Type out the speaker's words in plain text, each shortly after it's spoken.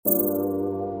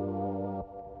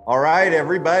All right,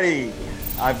 everybody.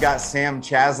 I've got Sam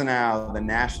Chazanow, the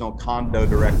National Condo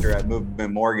Director at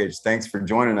Movement Mortgage. Thanks for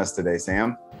joining us today,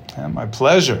 Sam. My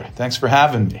pleasure. Thanks for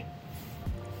having me.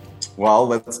 Well,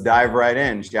 let's dive right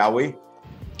in, shall we?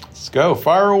 Let's go.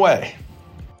 Fire away.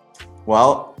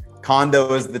 Well,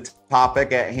 condo is the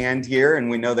topic at hand here, and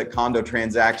we know that condo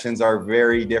transactions are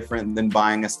very different than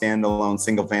buying a standalone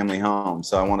single-family home.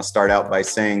 So I want to start out by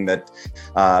saying that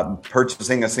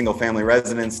purchasing a single-family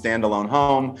residence standalone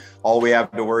home, all we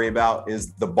have to worry about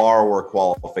is the borrower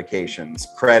qualifications,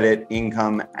 credit,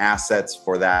 income, assets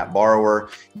for that borrower.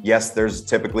 Yes, there's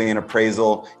typically an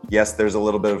appraisal. Yes, there's a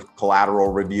little bit of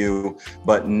collateral review,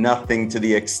 but nothing to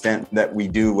the extent that we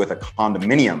do with a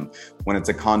condominium. When it's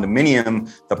a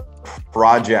condominium, the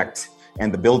project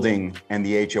and the building and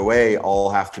the HOA all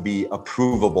have to be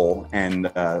approvable and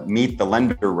meet the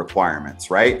lender requirements,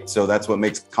 right? So that's what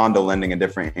makes condo lending a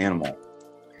different animal.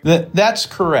 That's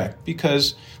correct,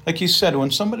 because like you said, when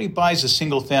somebody buys a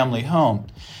single family home,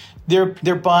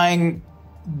 they're buying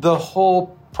the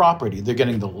whole property. They're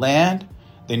getting the land,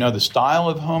 they know the style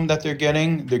of home that they're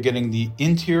getting the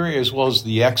interior as well as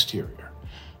the exterior.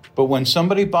 But when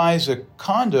somebody buys a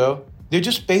condo, they're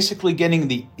just basically getting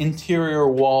the interior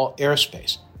wall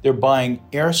airspace. They're buying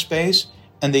airspace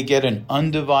and they get an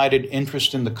undivided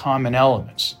interest in the common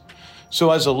elements.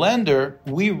 So as a lender,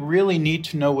 we really need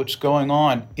to know what's going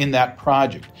on in that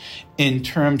project in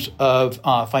terms of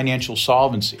financial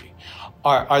solvency.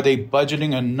 Are they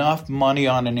budgeting enough money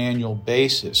on an annual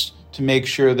basis to make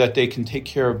sure that they can take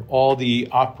care of all the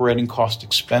operating cost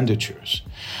expenditures?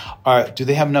 Do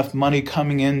they have enough money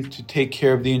coming in to take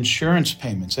care of the insurance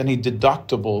payments, any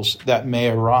deductibles that may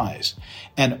arise?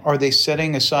 And are they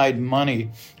setting aside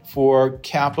money for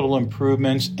capital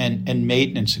improvements and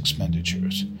maintenance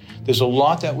expenditures? There's a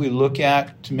lot that we look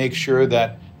at to make sure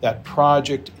that that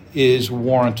project is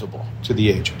warrantable to the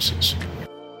agencies.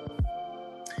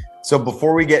 So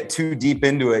before we get too deep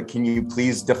into it, can you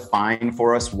please define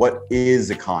for us what is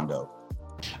a condo?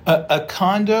 A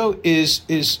condo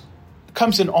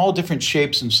comes in all different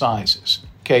shapes and sizes,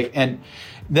 okay? And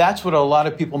that's what a lot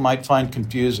of people might find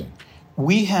confusing.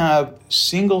 We have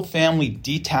single-family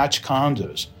detached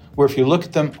condos where if you look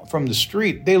at them from the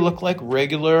street, they look like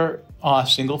regular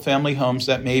single-family homes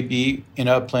that may be in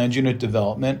a planned unit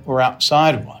development or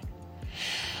outside of one.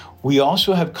 We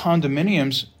also have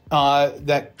condominiums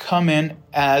that come in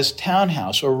as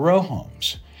townhouse or row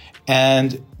homes.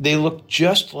 And they look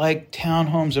just like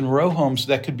townhomes and row homes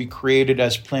that could be created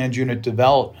as planned unit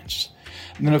developments.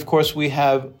 And then, of course, we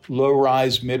have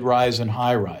low-rise, mid-rise, and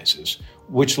high-rises,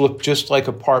 which look just like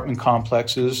apartment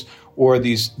complexes or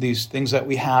these things that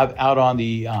we have out on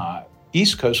the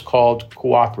East Coast called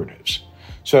cooperatives.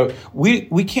 So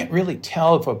we can't really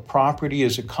tell if a property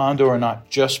is a condo or not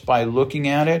just by looking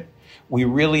at it. We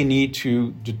really need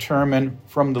to determine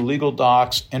from the legal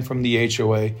docs and from the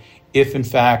HOA if, in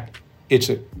fact, it's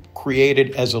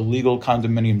created as a legal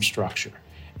condominium structure.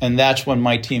 And that's when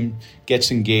my team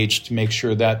gets engaged to make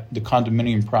sure that the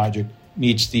condominium project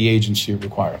meets the agency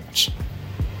requirements.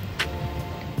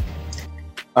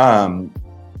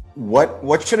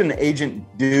 What should an agent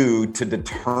do to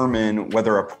determine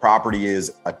whether a property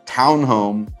is a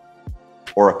townhome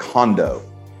or a condo?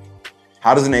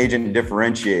 How does an agent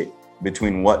differentiate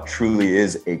between what truly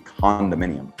is a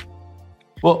condominium?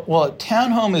 Well, a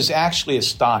townhome is actually a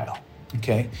style,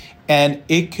 okay? And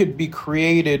it could be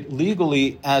created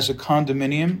legally as a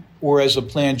condominium or as a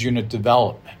planned unit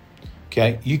development,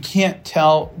 okay? You can't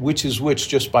tell which is which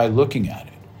just by looking at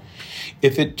it.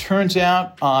 If it turns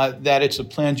out that it's a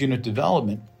planned unit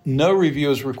development, no review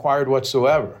is required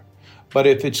whatsoever. But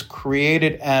if it's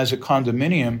created as a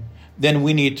condominium, then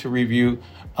we need to review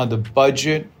the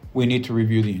budget, we need to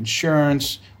review the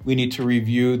insurance, we need to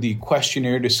review the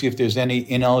questionnaire to see if there's any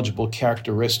ineligible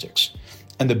characteristics.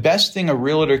 And the best thing a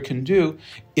realtor can do,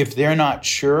 if they're not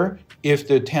sure if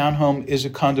the townhome is a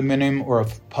condominium or a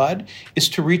PUD, is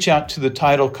to reach out to the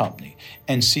title company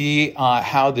and see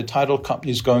how the title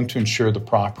company is going to insure the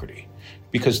property.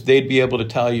 Because they'd be able to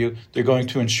tell you they're going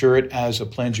to insure it as a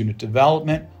planned unit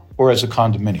development or as a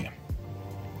condominium.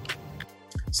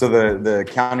 So the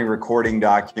county recording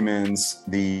documents,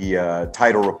 the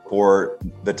title report,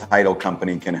 the title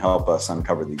company can help us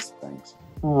uncover these things.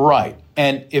 Right.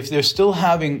 And if they're still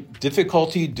having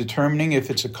difficulty determining if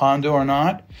it's a condo or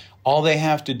not, all they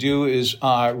have to do is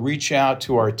reach out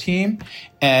to our team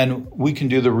and we can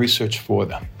do the research for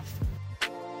them.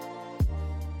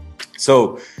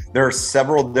 So there are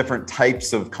several different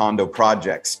types of condo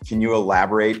projects. Can you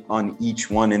elaborate on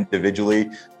each one individually?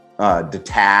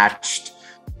 Detached,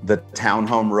 the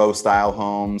townhome row style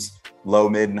homes, low,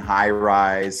 mid, and high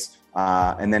rise,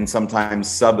 and then sometimes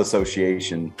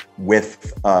sub-association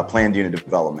with planned unit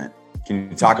development. Can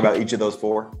you talk about each of those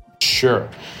four? Sure.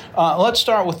 Let's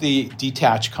start with the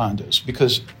detached condos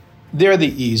because they're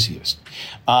the easiest.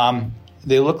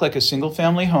 They look like a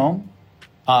single-family home.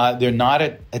 They're not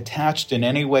attached in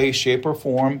any way, shape, or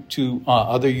form to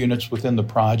other units within the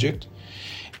project.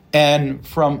 And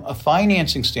from a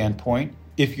financing standpoint,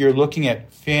 if you're looking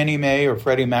at Fannie Mae or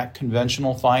Freddie Mac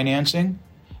conventional financing,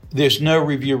 there's no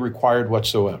review required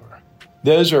whatsoever.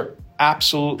 Those are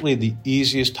absolutely the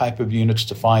easiest type of units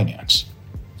to finance.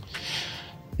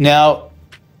 Now,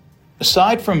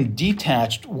 aside from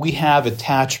detached, we have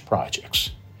attached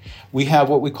projects. We have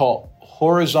what we call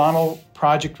horizontal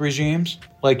project regimes,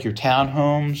 like your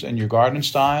townhomes and your garden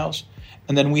styles.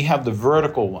 And then we have the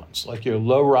vertical ones, like your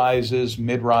low rises,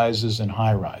 mid rises, and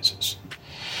high rises.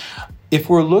 If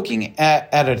we're looking at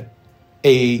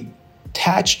a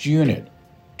attached unit,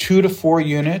 2 to 4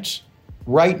 units,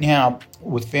 right now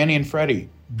with Fannie and Freddie,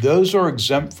 those are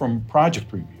exempt from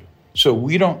project review. So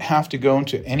we don't have to go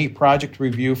into any project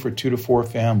review for 2 to 4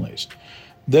 families.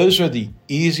 Those are the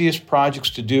easiest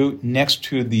projects to do next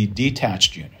to the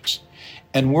detached units.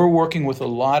 And we're working with a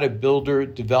lot of builder,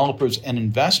 developers, and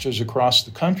investors across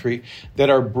the country that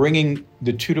are bringing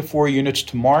the 2 to 4 units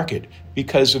to market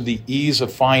because of the ease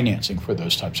of financing for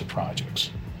those types of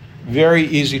projects. Very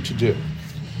easy to do.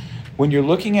 When you're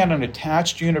looking at an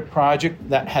attached unit project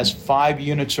that has 5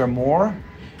 units or more,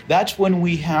 that's when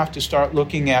we have to start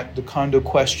looking at the condo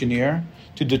questionnaire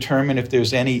to determine if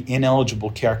there's any ineligible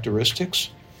characteristics.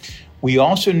 We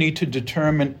also need to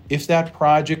determine if that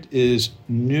project is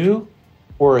new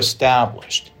or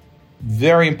established.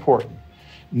 Very important,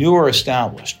 new or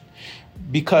established.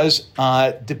 Because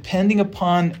depending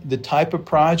upon the type of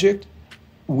project,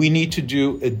 we need to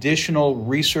do additional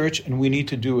research and we need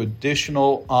to do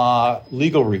additional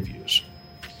legal reviews.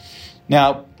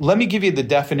 Now, let me give you the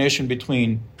definition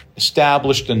between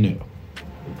established and new.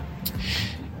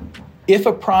 If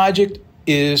a project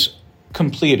is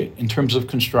completed in terms of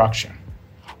construction,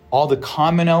 all the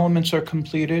common elements are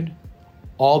completed,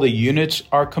 all the units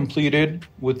are completed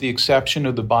with the exception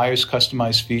of the buyer's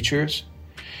customized features,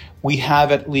 we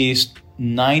have at least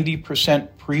 90%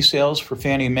 pre-sales for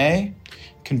Fannie Mae,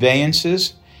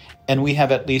 conveyances, and we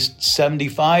have at least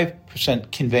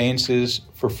 75% conveyances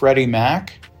for Freddie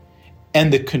Mac,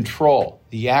 and the control,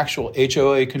 the actual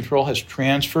HOA control has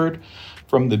transferred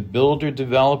from the builder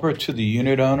developer to the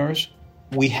unit owners.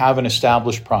 We have an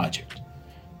established project.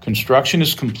 Construction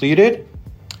is completed,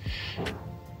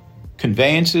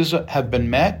 conveyances have been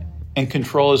met, and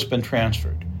control has been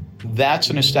transferred. That's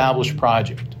an established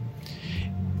project.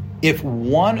 If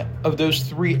one of those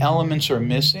 3 elements are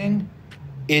missing,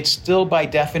 it's still by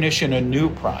definition a new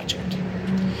project.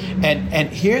 And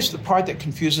here's the part that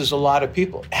confuses a lot of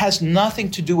people. It has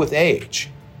nothing to do with age.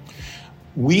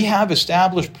 We have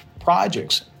established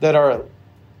projects that are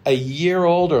a year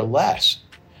old or less,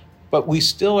 but we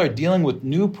still are dealing with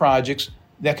new projects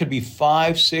that could be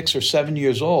 5, 6, or 7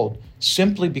 years old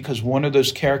simply because one of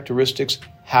those characteristics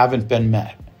haven't been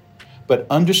met. But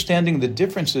understanding the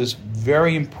difference is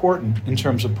very important in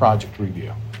terms of project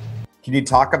review. Can you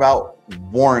talk about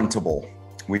warrantable?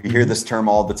 We hear this term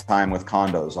all the time with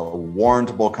condos, a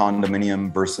warrantable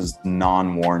condominium versus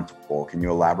non-warrantable. Can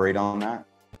you elaborate on that?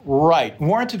 Right.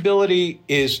 Warrantability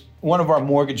is one of our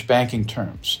mortgage banking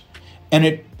terms. And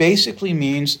it basically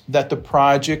means that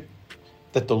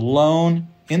the loan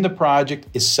in the project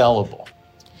is sellable.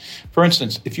 For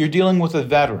instance, if you're dealing with a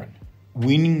veteran,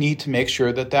 we need to make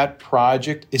sure that that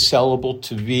project is sellable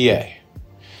to VA.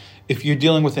 If you're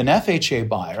dealing with an FHA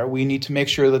buyer, we need to make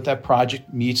sure that that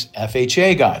project meets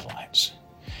FHA guidelines.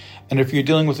 And if you're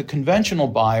dealing with a conventional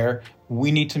buyer,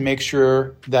 we need to make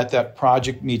sure that that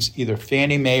project meets either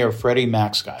Fannie Mae or Freddie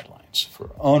Mac's guidelines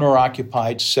for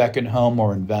owner-occupied second home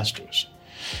or investors.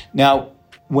 Now,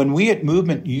 when we at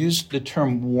Movement use the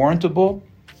term warrantable,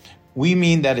 we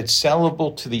mean that it's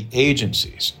sellable to the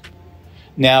agencies.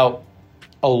 Now,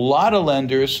 a lot of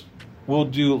lenders will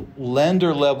do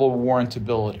lender-level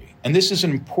warrantability. And this is an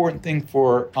important thing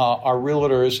for our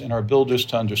realtors and our builders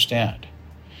to understand,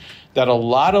 that a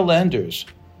lot of lenders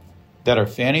that are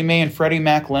Fannie Mae and Freddie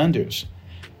Mac lenders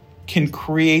can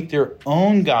create their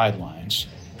own guidelines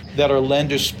that are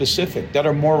lender-specific, that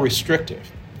are more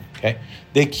restrictive. Okay?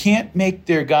 They can't make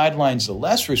their guidelines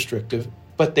less restrictive,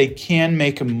 but they can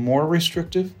make them more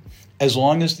restrictive as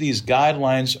long as these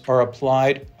guidelines are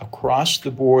applied across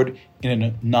the board in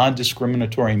a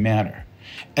non-discriminatory manner.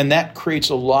 And that creates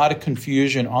a lot of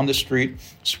confusion on the street,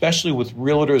 especially with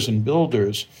realtors and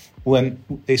builders when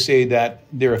they say that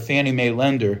they're a Fannie Mae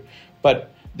lender,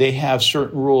 but they have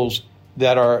certain rules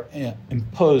that are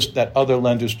imposed that other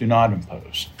lenders do not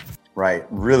impose. Right.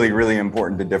 Really, really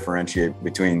important to differentiate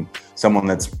between someone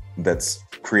that's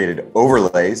created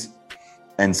overlays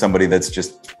and somebody that's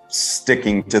just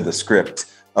sticking to the script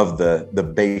of the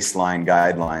baseline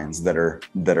guidelines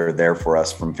that are there for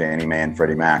us from Fannie Mae and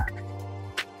Freddie Mac.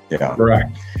 Yeah.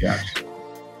 Correct. Yes.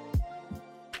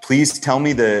 Please tell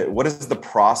me what does the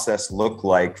process look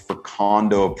like for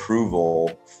condo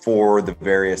approval for the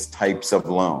various types of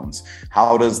loans?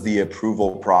 How does the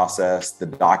approval process, the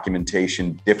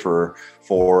documentation differ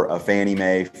for a Fannie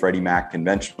Mae, Freddie Mac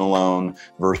conventional loan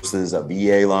versus a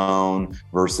VA loan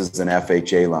versus an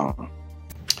FHA loan?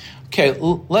 Okay,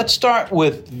 let's start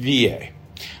with VA.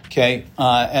 Okay,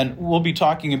 and we'll be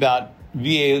talking about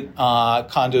VA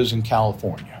condos in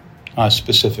California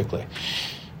specifically.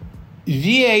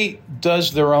 VA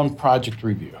does their own project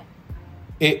review.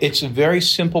 It's a very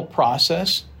simple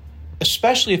process,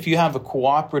 especially if you have a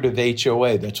cooperative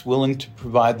HOA that's willing to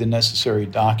provide the necessary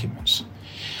documents.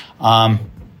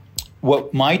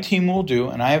 What my team will do,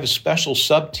 and I have a special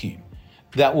sub-team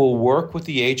that will work with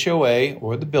the HOA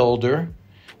or the builder,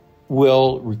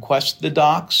 will request the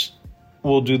docs,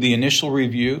 we'll do the initial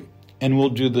review, and we'll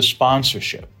do the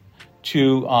sponsorship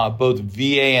to both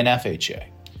VA and FHA.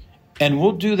 And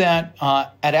we'll do that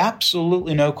at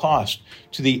absolutely no cost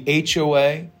to the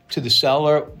HOA, to the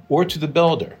seller, or to the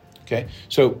builder. Okay,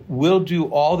 so we'll do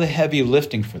all the heavy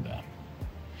lifting for them.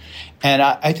 And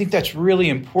I think that's really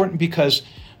important because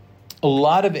a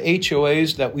lot of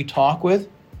HOAs that we talk with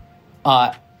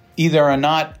either are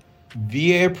not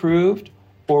VA approved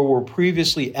or were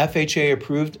previously FHA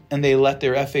approved and they let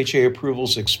their FHA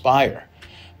approvals expire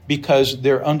because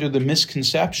they're under the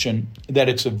misconception that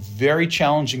it's a very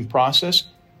challenging process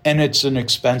and it's an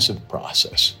expensive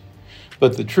process.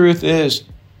 But the truth is,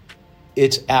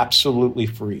 it's absolutely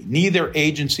free. Neither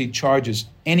agency charges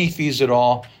any fees at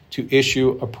all to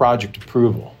issue a project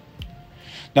approval.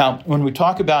 Now, when we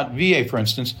talk about VA, for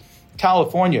instance,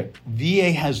 California,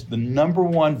 VA has the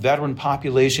 #1 veteran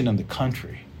population in the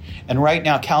country. And right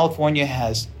now, California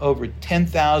has over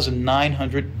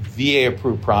 10,900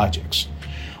 VA-approved projects.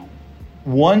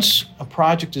 Once a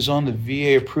project is on the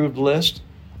VA-approved list,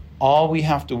 all we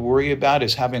have to worry about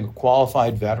is having a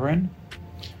qualified veteran,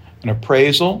 an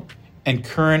appraisal, and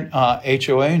current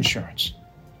HOA insurance.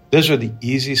 Those are the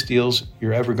easiest deals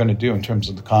you're ever going to do in terms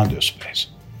of the condo space.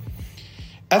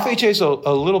 FHA is a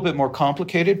little bit more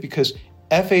complicated because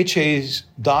FHA's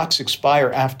docs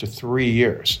expire after 3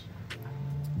 years.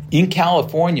 In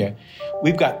California,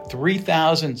 we've got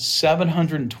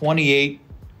 3,728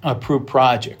 approved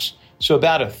projects, so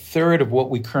about a third of what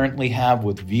we currently have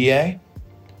with VA.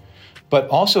 But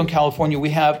also in California, we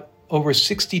have over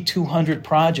 6,200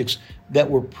 projects that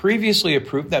were previously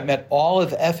approved that met all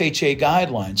of the FHA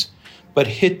guidelines, but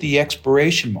hit the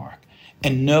expiration mark.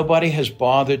 And nobody has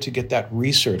bothered to get that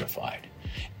recertified.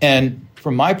 And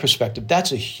from my perspective,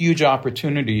 that's a huge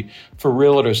opportunity for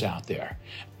realtors out there.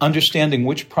 Understanding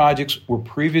which projects were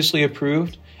previously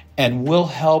approved and will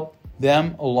help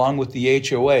them, along with the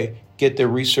HOA, get their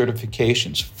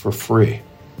recertifications for free.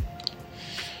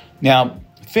 Now,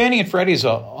 Fannie and Freddie is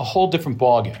a whole different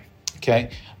ballgame, okay?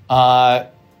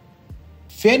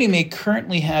 Fannie Mae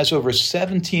currently has over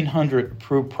 1,700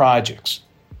 approved projects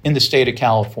in the state of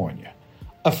California,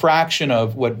 a fraction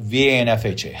of what VA and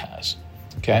FHA has,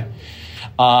 okay?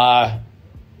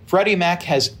 Freddie Mac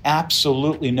has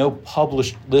absolutely no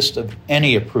published list of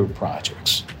any approved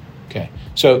projects, okay?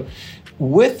 So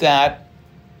with that,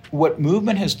 what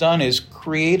Movement has done is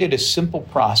created a simple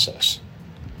process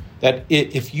that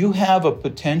if you have a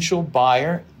potential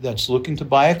buyer that's looking to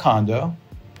buy a condo,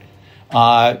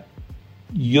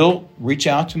 you'll reach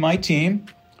out to my team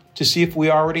to see if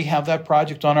we already have that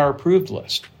project on our approved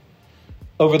list.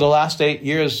 Over the last 8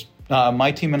 years,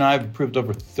 my team and I have approved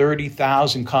over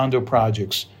 30,000 condo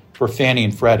projects for Fannie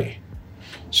and Freddie.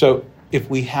 So if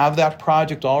we have that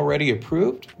project already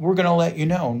approved, we're going to let you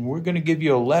know, and we're going to give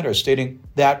you a letter stating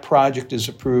that project is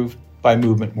approved by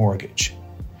Movement Mortgage.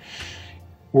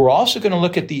 We're also going to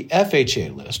look at the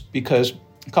FHA list because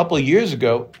a couple of years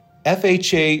ago,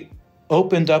 FHA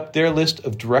opened up their list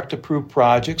of direct approved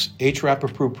projects, HRAP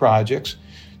approved projects,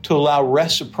 to allow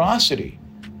reciprocity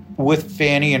with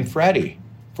Fannie and Freddie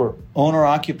for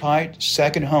owner-occupied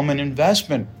second home and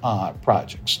investment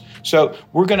projects. So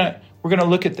we're gonna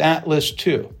look at that list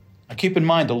too. Now, keep in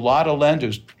mind, a lot of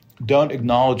lenders don't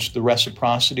acknowledge the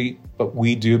reciprocity, but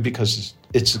we do because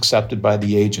it's accepted by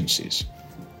the agencies.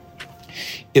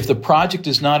 If the project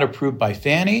is not approved by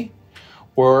Fannie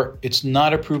or it's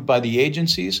not approved by the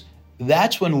agencies,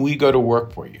 that's when we go to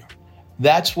work for you.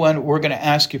 That's when we're going to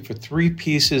ask you for 3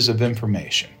 pieces of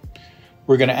information.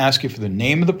 We're going to ask you for the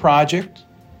name of the project,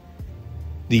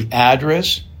 the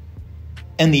address,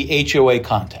 and the HOA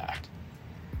contact.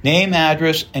 Name,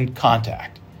 address, and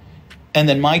contact. And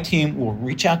then my team will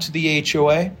reach out to the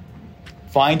HOA,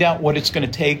 find out what it's going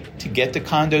to take to get the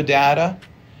condo data,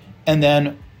 and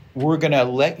then we're going to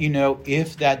let you know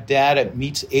if that data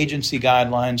meets agency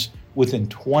guidelines within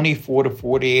 24 to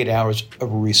 48 hours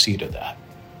of receipt of that.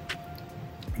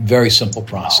 Very simple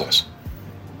process.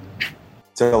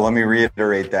 So let me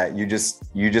reiterate that. You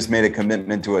just made a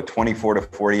commitment to a 24 to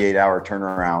 48 hour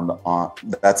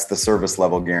turnaround. That's the service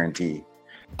level guarantee.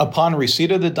 Upon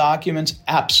receipt of the documents,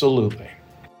 absolutely.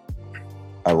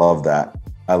 I love that.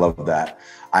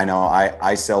 I know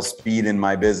I sell speed in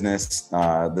my business,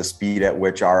 the speed at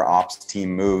which our ops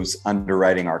team moves,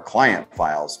 underwriting our client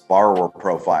files, borrower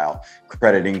profile,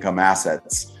 credit income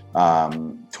assets,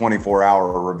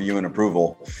 24-hour review and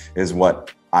approval is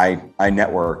what I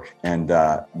network. And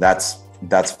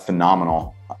that's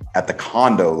phenomenal at the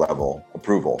condo level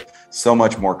approval. So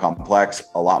much more complex,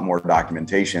 a lot more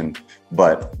documentation,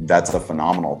 but that's a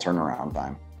phenomenal turnaround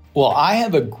time. Well, I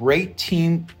have a great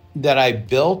team that I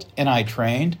built and I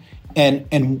trained,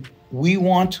 and we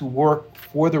want to work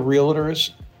for the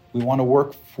realtors. We want to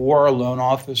work for our loan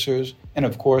officers, and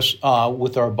of course,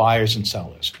 with our buyers and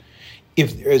sellers.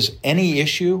 If there's any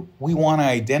issue, we want to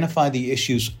identify the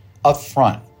issues up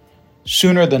front,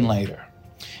 sooner than later.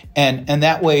 And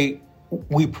that way,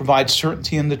 we provide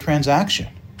certainty in the transaction.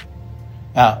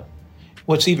 Now,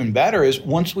 what's even better is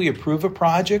once we approve a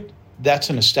project, that's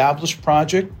an established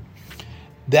project,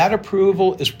 that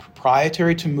approval is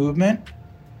proprietary to movement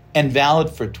and valid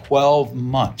for 12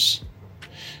 months.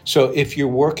 So if you're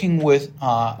working with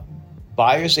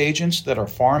buyer's agents that are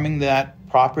farming that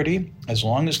property, as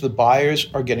long as the buyers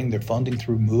are getting their funding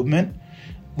through movement,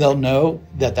 they'll know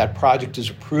that that project is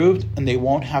approved and they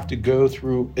won't have to go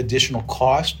through additional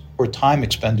cost or time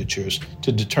expenditures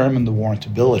to determine the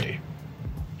warrantability.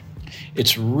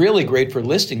 It's really great for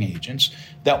listing agents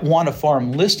that want to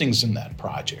farm listings in that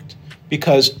project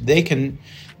because they can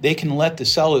let the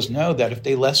sellers know that if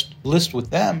they list with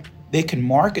them, they can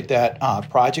market that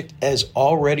project as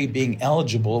already being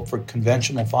eligible for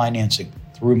conventional financing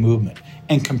through movement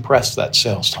and compress that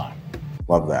sales time.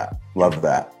 Love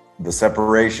that. The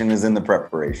separation is in the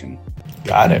preparation.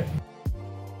 Got it.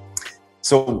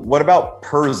 So what about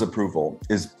PERS approval?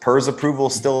 Is PERS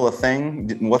approval still a thing?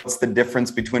 What's the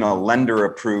difference between a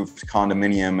lender-approved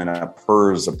condominium and a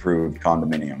PERS-approved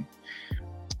condominium?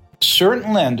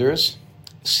 Certain lenders,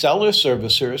 seller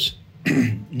servicers,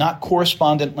 not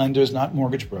correspondent lenders, not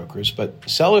mortgage brokers, but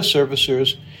seller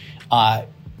servicers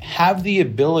have the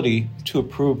ability to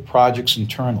approve projects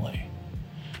internally.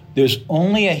 There's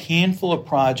only a handful of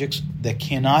projects that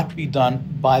cannot be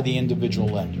done by the individual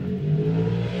lender.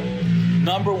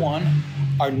 Number one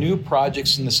are new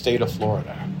projects in the state of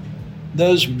Florida.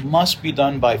 Those must be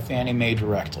done by Fannie Mae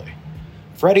directly.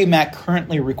 Freddie Mac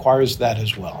currently requires that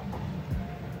as well.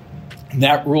 And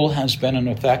that rule has been in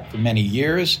effect for many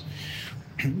years.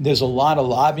 There's a lot of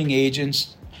lobbying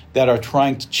agents that are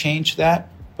trying to change that,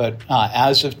 but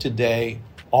as of today,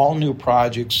 all new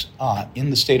projects in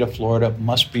the state of Florida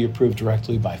must be approved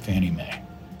directly by Fannie Mae.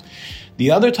 The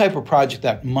other type of project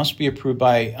that must be approved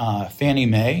by Fannie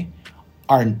Mae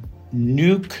are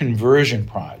new conversion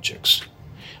projects.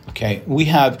 Okay, we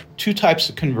have two types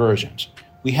of conversions.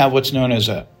 We have what's known as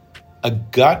a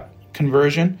gut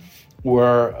conversion,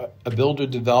 where a builder,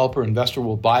 developer, investor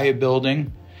will buy a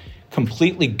building,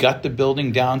 completely gut the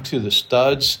building down to the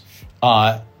studs,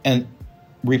 and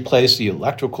replace the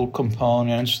electrical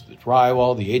components, the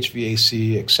drywall, the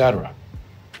HVAC, etc.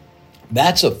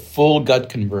 That's a full gut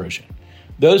conversion.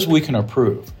 Those we can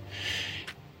approve.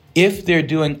 If they're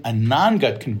doing a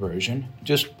non-gut conversion,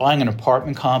 just buying an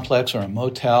apartment complex or a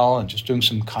motel and just doing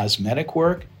some cosmetic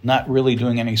work, not really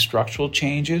doing any structural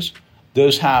changes,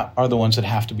 those are the ones that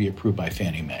have to be approved by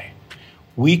Fannie Mae.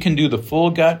 We can do the full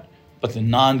gut, but the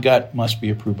non-gut must be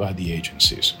approved by the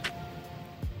agencies.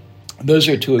 Those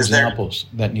are two examples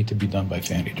that need to be done by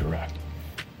Fannie Direct.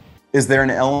 Is there an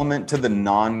element to the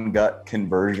non-gut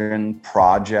conversion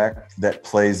project that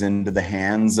plays into the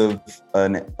hands of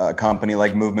a company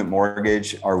like Movement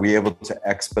Mortgage? Are we able to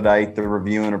expedite the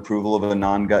review and approval of a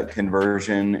non-gut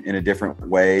conversion in a different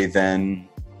way than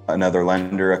another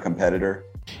lender, a competitor?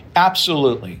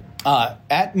 Absolutely.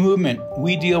 At Movement,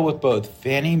 we deal with both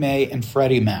Fannie Mae and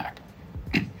Freddie Mac.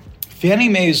 Fannie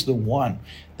Mae is the one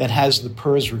that has the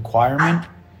PERS requirement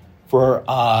for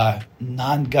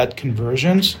non-gut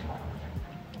conversions.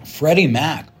 Freddie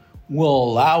Mac will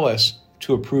allow us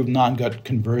to approve non-gut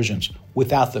conversions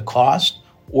without the cost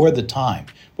or the time.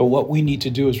 But what we need to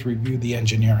do is review the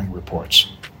engineering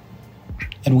reports.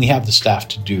 And we have the staff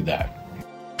to do that.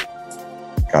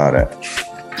 Got it.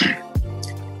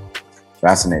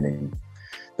 Fascinating.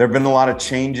 There have been a lot of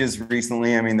changes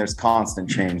recently. I mean, there's constant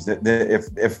change.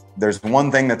 If there's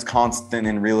one thing that's constant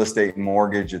in real estate and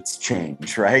mortgage, it's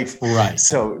change, right? Right.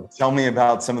 So tell me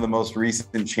about some of the most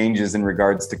recent changes in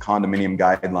regards to condominium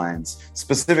guidelines,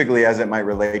 specifically as it might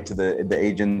relate to the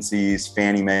agencies.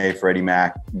 Fannie Mae, Freddie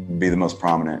Mac would be the most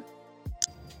prominent.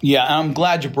 Yeah, I'm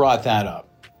glad you brought that up.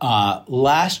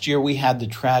 Last year, we had the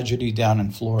tragedy down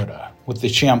in Florida with the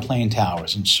Champlain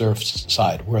Towers in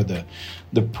Surfside, where the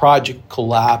project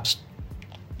collapsed.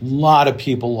 A lot of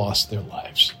people lost their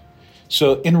lives.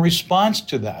 So in response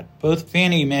to that, both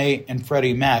Fannie Mae and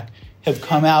Freddie Mac have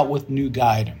come out with new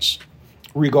guidance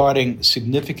regarding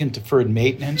significant deferred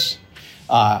maintenance,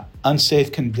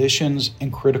 unsafe conditions,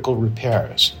 and critical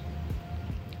repairs.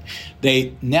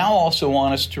 They now also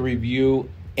want us to review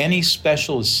any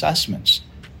special assessments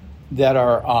that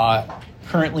are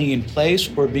currently in place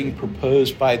or being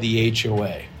proposed by the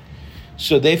HOA.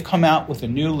 So they've come out with a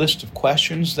new list of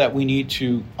questions that we need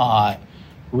to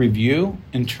review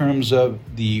in terms of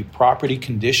the property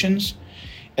conditions,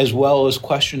 as well as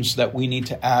questions that we need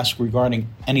to ask regarding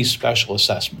any special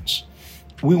assessments.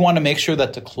 We want to make sure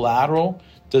that the collateral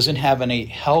doesn't have any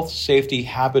health, safety,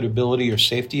 habitability, or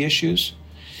safety issues,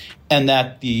 and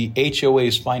that the HOA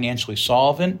is financially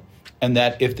solvent, and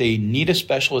that if they need a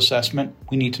special assessment,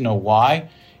 we need to know why,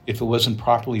 if it wasn't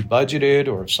properly budgeted,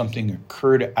 or if something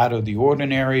occurred out of the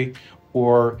ordinary,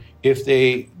 or if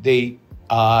they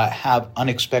have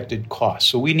unexpected costs.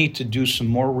 So we need to do some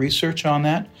more research on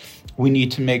that. We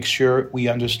need to make sure we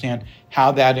understand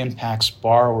how that impacts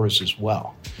borrowers as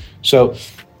well. So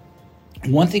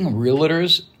one thing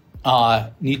realtors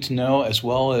need to know, as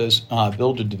well as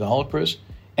builder developers,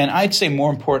 and I'd say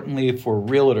more importantly for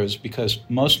realtors, because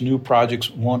most new projects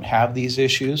won't have these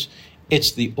issues,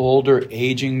 it's the older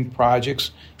aging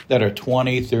projects that are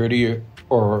 20, 30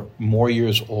 or more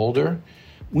years older.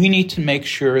 We need to make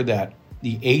sure that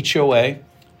the HOA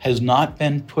has not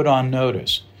been put on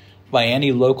notice by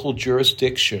any local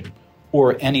jurisdiction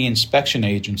or any inspection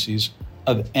agencies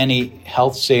of any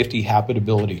health, safety,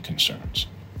 habitability concerns.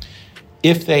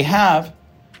 If they have,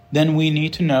 then we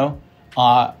need to know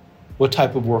what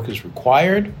type of work is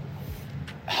required,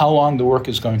 how long the work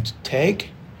is going to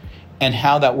take, and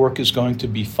how that work is going to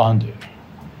be funded.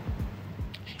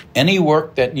 Any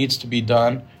work that needs to be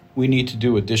done, we need to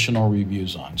do additional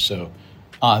reviews on. So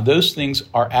those things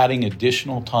are adding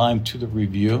additional time to the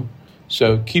review.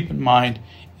 So keep in mind,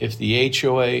 if the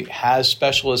HOA has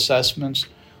special assessments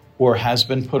or has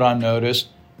been put on notice,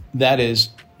 that is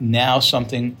now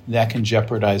something that can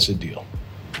jeopardize a deal.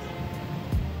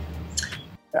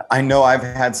 I know I've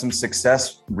had some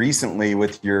success recently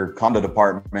with your condo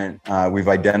department. We've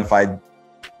identified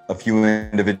a few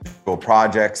individual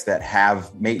projects that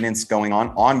have maintenance going on,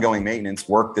 ongoing maintenance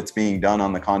work that's being done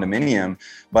on the condominium.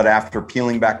 But after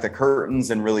peeling back the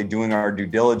curtains and really doing our due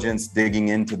diligence, digging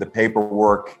into the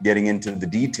paperwork, getting into the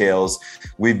details,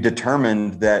 we've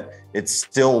determined that it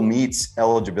still meets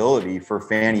eligibility for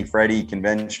Fannie Freddie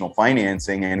conventional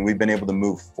financing. And we've been able to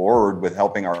move forward with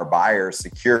helping our buyers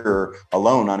secure a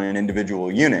loan on an individual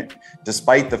unit,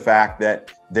 despite the fact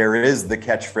that there is the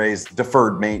catchphrase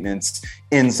deferred maintenance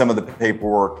in some of the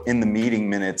paperwork, in the meeting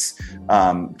minutes.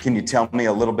 Can you tell me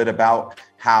a little bit about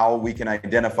how we can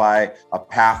identify a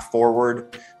path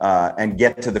forward and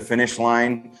get to the finish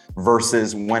line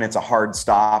versus when it's a hard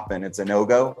stop and it's a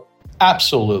no-go?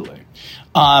 Absolutely.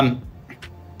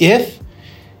 If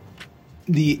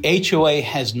the HOA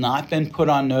has not been put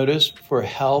on notice for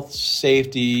health,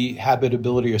 safety,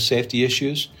 habitability, or safety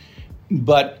issues,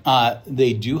 but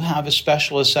they do have a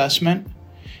special assessment,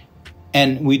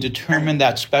 and we determine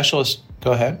that specialist.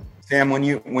 Go ahead. Sam, when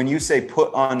you say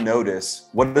put on notice,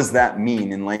 what does that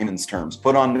mean in layman's terms?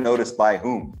 Put on notice by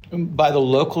whom? By the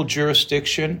local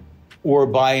jurisdiction or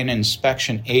by an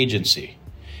inspection agency.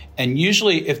 And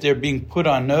usually if they're being put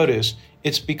on notice,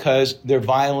 it's because they're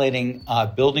violating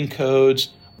building codes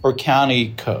or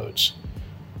county codes.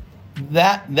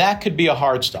 That could be a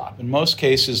hard stop. In most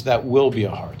cases, that will be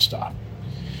a hard stop.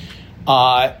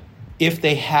 If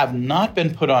they have not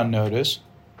been put on notice,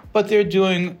 but they're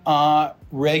doing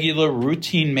regular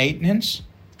routine maintenance,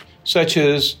 such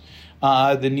as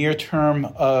the near term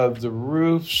of the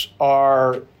roofs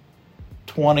are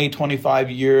 20, 25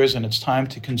 years, and it's time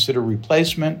to consider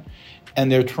replacement,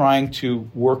 and they're trying to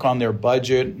work on their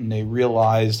budget, and they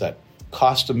realize that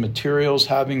cost of materials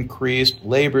have increased,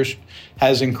 labor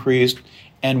has increased,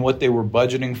 and what they were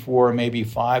budgeting for maybe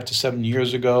 5 to 7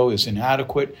 years ago is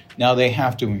inadequate. Now they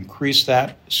have to increase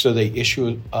that, so they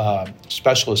issue a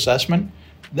special assessment.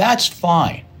 That's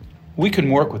fine. We can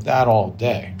work with that all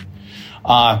day.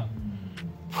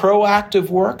 Proactive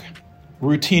work,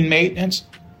 routine maintenance,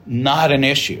 not an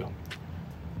issue.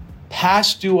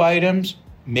 Past due items,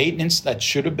 maintenance that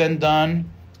should have been done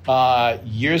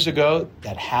years ago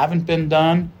that haven't been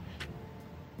done,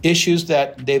 issues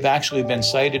that they've actually been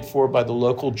cited for by the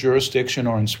local jurisdiction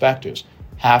or inspectors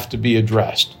have to be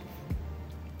addressed.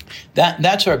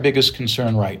 That's our biggest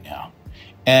concern right now.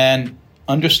 And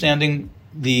understanding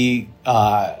the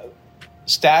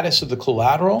status of the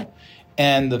collateral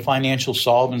and the financial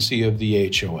solvency of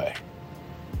the HOA.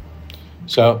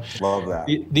 So love that.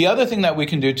 The other thing that we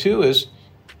can do too is,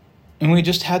 and we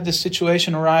just had this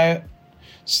situation arise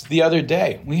the other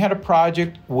day. We had a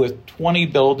project with 20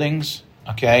 buildings.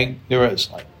 Okay, there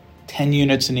was like 10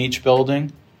 units in each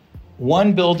building.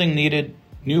 One building needed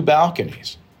new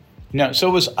balconies. So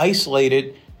it was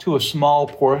isolated to a small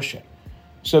portion.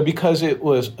 So because it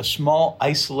was a small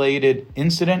isolated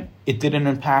incident, it didn't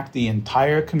impact the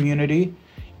entire community.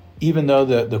 Even though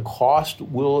the cost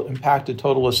will impact the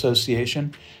total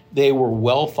association, they were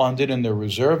well funded in their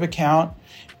reserve account,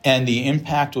 and the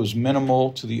impact was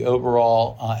minimal to the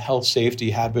overall health, safety,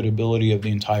 habitability of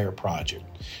the entire project.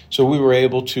 So we were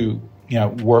able to,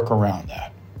 work around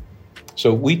that.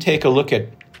 So we take a look at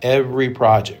every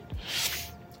project.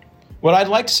 What I'd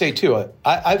like to say too,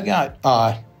 I've got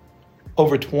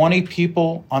over 20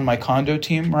 people on my condo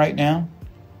team right now,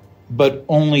 but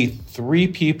only 3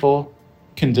 people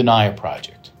can deny a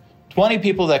project. 20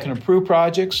 people that can approve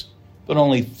projects, but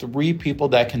only 3 people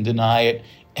that can deny it.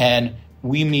 And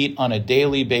we meet on a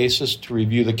daily basis to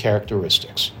review the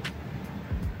characteristics.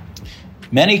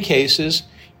 Many cases,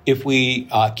 if we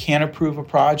can't approve a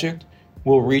project,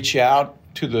 we'll reach out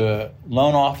to the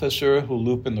loan officer who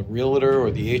loop in the realtor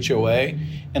or the HOA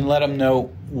and let them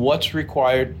know what's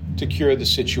required to cure the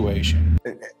situation.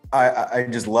 I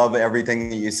just love everything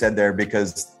that you said there,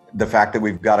 because the fact that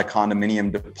we've got a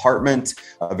condominium department,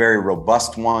 a very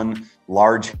robust one,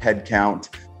 large head count,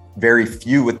 very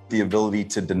few with the ability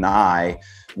to deny.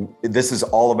 This is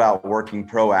all about working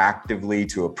proactively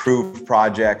to approve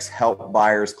projects, help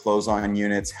buyers close on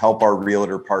units, help our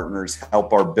realtor partners,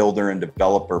 help our builder and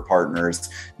developer partners.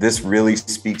 This really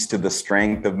speaks to the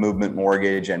strength of Movement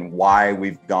Mortgage and why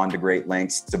we've gone to great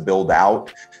lengths to build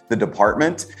out the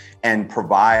department and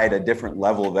provide a different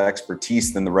level of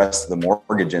expertise than the rest of the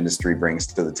mortgage industry brings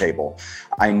to the table.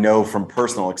 I know from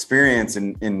personal experience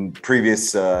in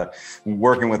previous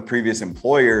working with previous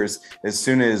employers, as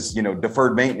soon as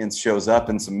deferred maintenance shows up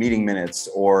in some meeting minutes,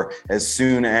 or as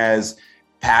soon as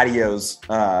patios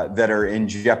that are in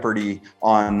jeopardy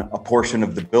on a portion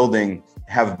of the building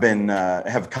have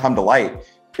come to light,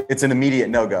 it's an immediate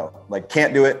no-go. Like,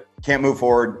 can't do it, can't move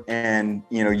forward. And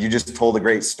you just told a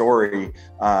great story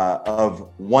of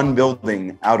one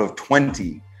building out of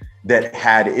 20 that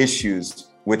had issues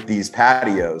with these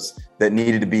patios that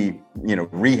needed to be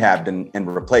rehabbed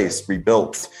and replaced,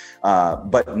 rebuilt,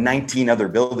 but 19 other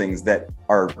buildings that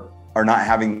are not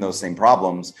having those same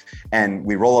problems. And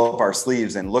we roll up our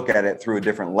sleeves and look at it through a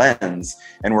different lens,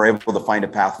 and we're able to find a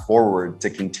path forward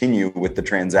to continue with the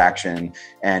transaction,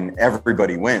 and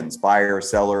everybody wins. Buyer,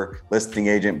 seller, listing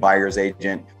agent, buyer's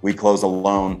agent, we close a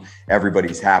loan,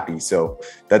 everybody's happy. So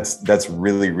that's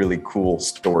really, really cool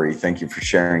story. Thank you for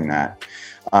sharing that.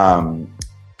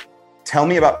 Tell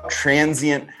me about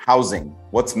transient housing.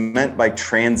 What's meant by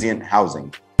transient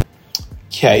housing?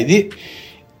 Okay.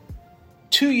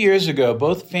 2 years ago,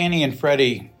 both Fannie and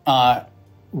Freddie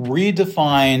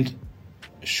redefined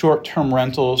short-term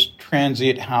rentals,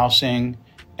 transient housing,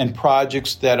 and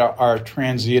projects that are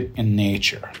transient in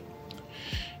nature.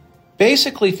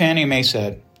 Basically, Fannie Mae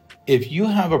said, if you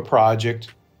have a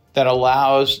project that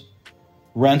allows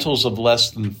rentals of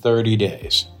less than 30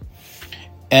 days,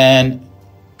 and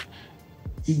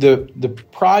the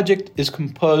project is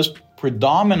composed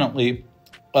predominantly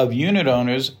of unit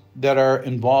owners that are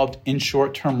involved in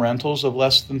short-term rentals of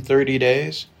less than 30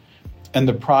 days, and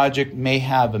the project may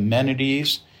have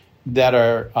amenities that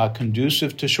are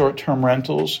conducive to short-term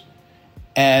rentals,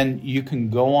 and you can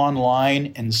go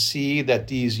online and see that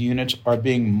these units are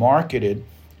being marketed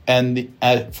and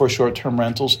for short-term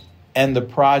rentals, and the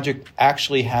project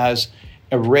actually has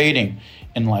a rating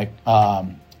in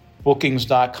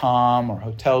bookings.com or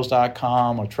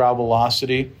hotels.com or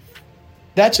Travelocity.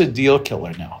 That's a deal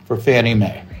killer now for Fannie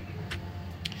Mae.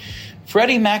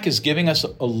 Freddie Mac is giving us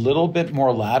a little bit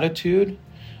more latitude,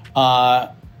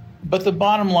 but the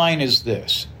bottom line is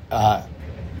this.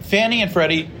 Fannie and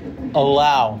Freddie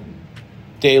allow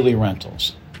daily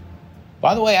rentals.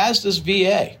 By the way, as does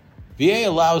VA. VA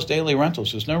allows daily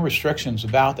rentals. There's no restrictions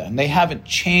about that, and they haven't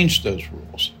changed those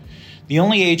rules. The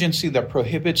only agency that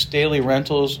prohibits daily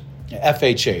rentals,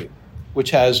 FHA,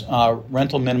 which has a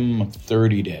rental minimum of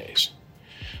 30 days.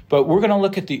 But we're going to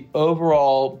look at the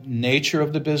overall nature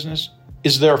of the business.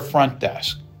 Is there a front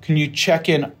desk? Can you check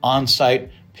in on-site,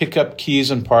 pick up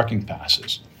keys and parking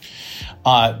passes?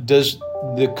 Does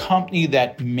the company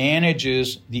that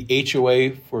manages the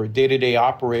HOA for day-to-day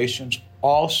operations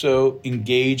also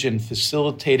engage in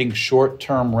facilitating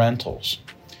short-term rentals?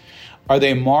 Are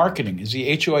they marketing? Is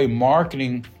the HOA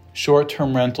marketing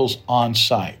short-term rentals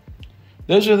on-site?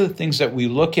 Those are the things that we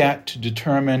look at to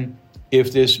determine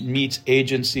if this meets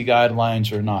agency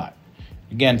guidelines or not.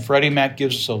 Again, Freddie Mac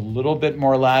gives us a little bit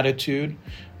more latitude,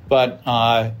 but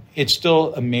it's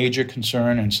still a major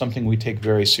concern and something we take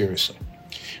very seriously.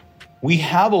 We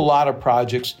have a lot of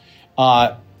projects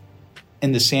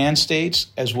in the sand states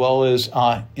as well as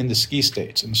in the ski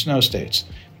states and snow states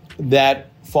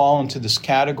that fall into this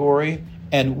category,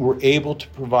 and we're able to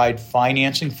provide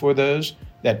financing for those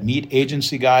that meet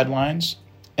agency guidelines.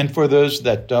 And for those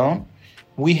that don't,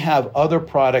 we have other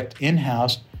product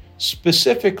in-house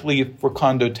specifically for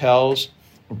condotels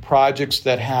or projects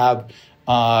that have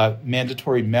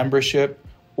mandatory membership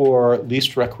or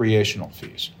leased recreational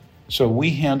fees. So we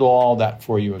handle all that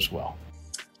for you as well.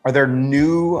 Are there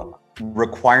new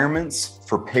requirements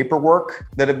for paperwork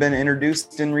that have been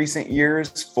introduced in recent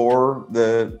years for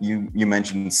you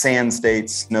mentioned sand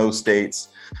states, snow states,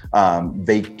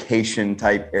 vacation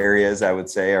type areas, I would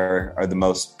say are the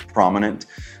most prominent.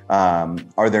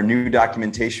 Are there new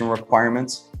documentation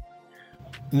requirements?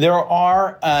 There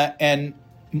are, and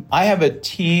I have a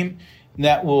team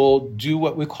that will do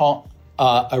what we call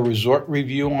a resort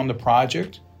review on the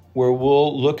project, where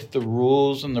we'll look at the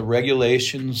rules and the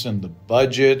regulations and the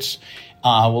budgets.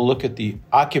 We'll look at the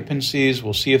occupancies.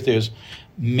 We'll see if there's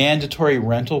mandatory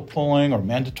rental pooling or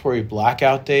mandatory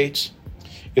blackout dates,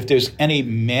 if there's any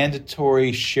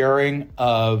mandatory sharing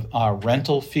of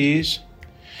rental fees,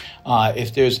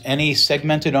 if there's any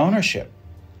segmented ownership,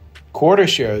 quarter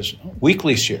shares,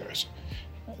 weekly shares.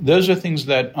 Those are things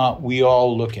that we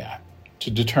all look at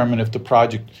to determine if the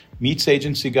project meets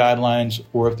agency guidelines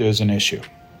or if there's an issue.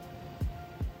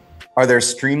 Are there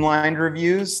streamlined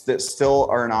reviews that still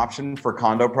are an option for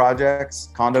condo projects,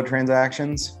 condo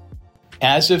transactions?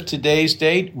 As of today's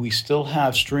date, we still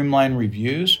have streamlined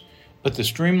reviews, but the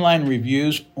streamlined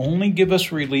reviews only give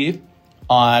us relief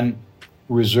on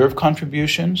reserve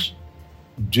contributions,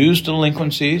 dues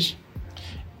delinquencies,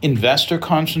 investor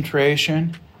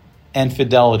concentration, and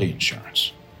fidelity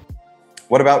insurance.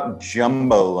 What about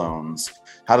jumbo loans?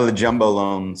 How do the jumbo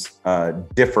loans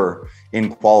differ in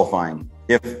qualifying,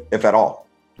 if at all?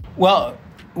 Well,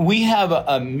 we have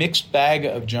a mixed bag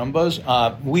of jumbos.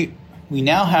 We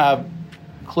now have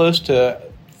close to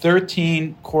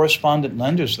 13 correspondent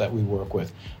lenders that we work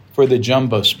with for the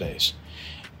jumbo space.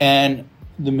 And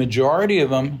the majority of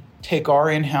them take our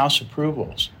in-house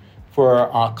approvals for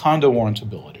condo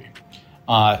warrantability.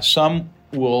 Some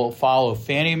will follow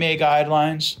Fannie Mae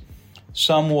guidelines.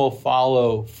 Some will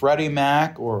follow Freddie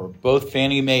Mac or both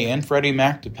Fannie Mae and Freddie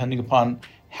Mac, depending upon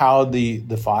how the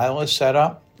file is set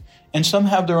up. And some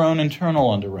have their own internal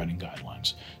underwriting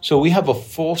guidelines. So we have a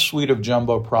full suite of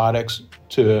jumbo products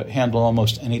to handle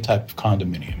almost any type of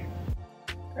condominium.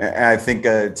 I think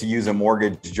to use a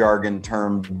mortgage jargon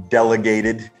term,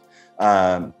 delegated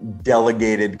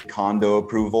condo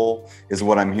approval is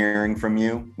what I'm hearing from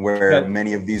you, where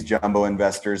many of these jumbo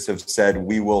investors have said,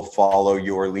 we will follow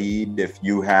your lead if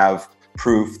you have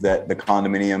proof that the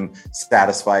condominium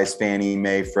satisfies Fannie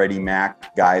Mae, Freddie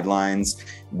Mac guidelines.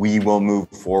 We will move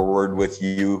forward with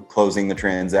you closing the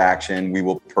transaction. We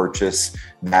will purchase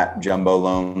that jumbo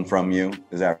loan from you.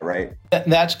 Is that right?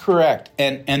 That's correct.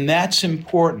 And that's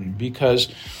important because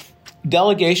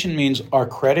delegation means our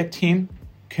credit team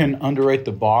can underwrite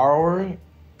the borrower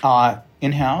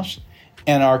in-house,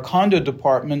 and our condo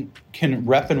department can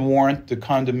rep and warrant the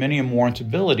condominium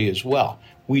warrantability as well.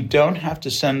 We don't have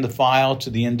to send the file to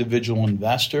the individual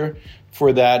investor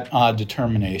for that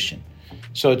determination.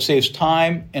 So it saves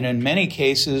time, and in many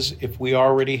cases, if we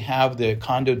already have the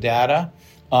condo data,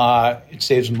 it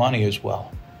saves money as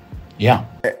well. Yeah.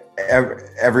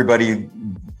 Everybody,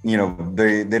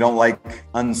 they don't like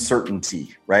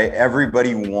uncertainty, right?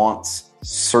 Everybody wants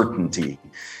certainty.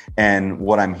 And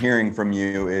what I'm hearing from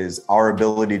you is our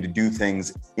ability to do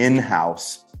things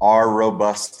in-house, our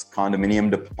robust condominium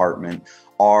department,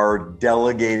 our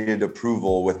delegated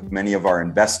approval with many of our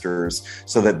investors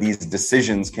so that these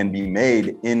decisions can be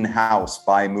made in-house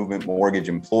by Movement Mortgage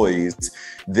employees.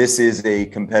 This is a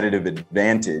competitive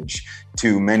advantage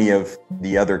to many of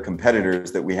the other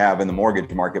competitors that we have in the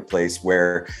mortgage marketplace,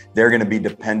 where they're going to be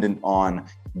dependent on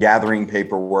gathering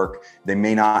paperwork. They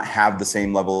may not have the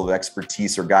same level of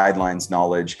expertise or guidelines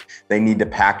knowledge. They need to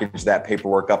package that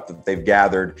paperwork up that they've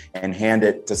gathered and hand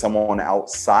it to someone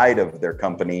outside of their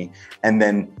company. And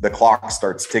then the clock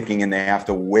starts ticking and they have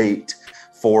to wait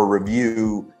for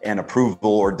review and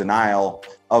approval or denial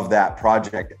of that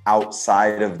project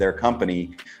outside of their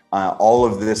company. All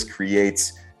of this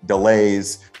creates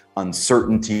delays,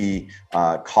 uncertainty,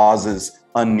 causes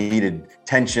unneeded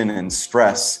tension and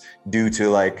stress due to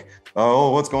like,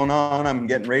 oh, what's going on? I'm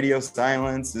getting radio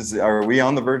silence. Are we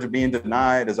on the verge of being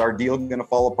denied? Is our deal going to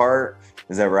fall apart?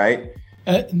 Is that right?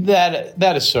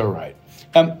 That is so right.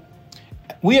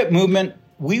 We at Movement,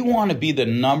 we want to be the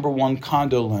number one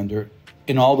condo lender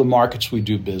in all the markets we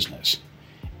do business.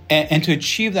 And to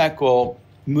achieve that goal,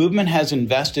 Movement has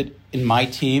invested in my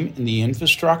team, in the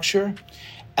infrastructure,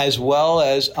 as well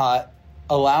as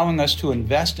allowing us to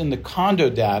invest in the condo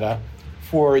data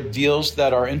for deals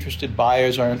that our interested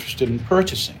buyers are interested in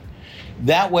purchasing.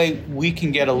 That way, we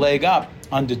can get a leg up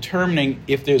on determining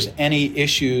if there's any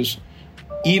issues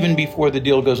even before the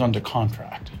deal goes under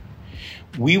contract.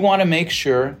 We want to make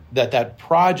sure that that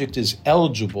project is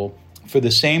eligible for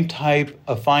the same type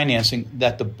of financing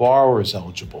that the borrower is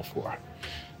eligible for.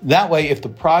 That way, if the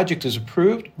project is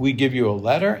approved, we give you a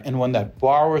letter, and when that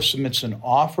borrower submits an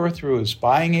offer through his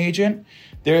buying agent,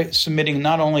 they're submitting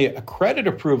not only a credit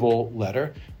approval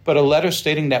letter, but a letter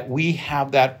stating that we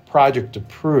have that project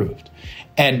approved.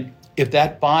 And if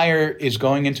that buyer is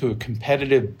going into a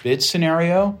competitive bid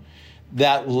scenario,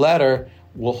 that letter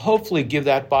will hopefully give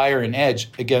that buyer an edge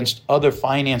against other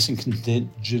financing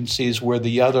contingencies where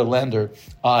the other lender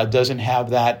doesn't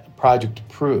have that project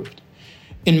approved.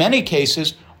 In many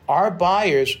cases, our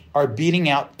buyers are beating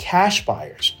out cash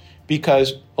buyers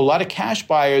because a lot of cash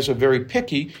buyers are very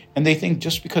picky and they think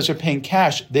just because they're paying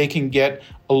cash, they can get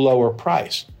a lower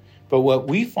price. But what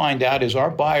we find out is our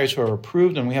buyers who are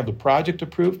approved and we have the project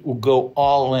approved will go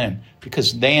all in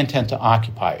because they intend to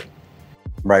occupy it.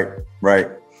 Right.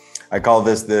 I call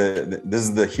this this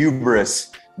is the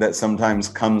hubris that sometimes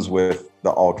comes with the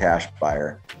all cash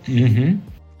buyer. Mm-hmm.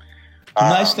 The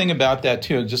nice thing about that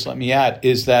too, just let me add,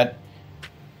 is that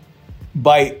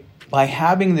by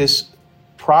having this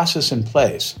process in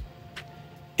place,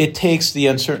 it takes the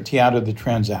uncertainty out of the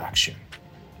transaction.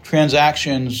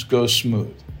 Transactions go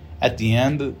smooth. At the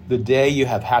end of the day, you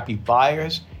have happy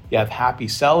buyers, you have happy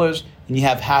sellers, and you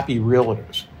have happy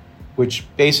realtors, which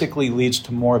basically leads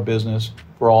to more business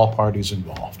for all parties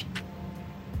involved.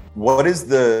 What is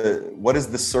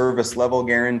the service level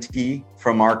guarantee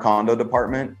from our condo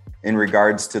department in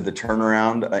regards to the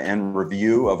turnaround and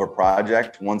review of a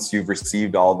project once you've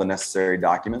received all the necessary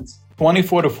documents?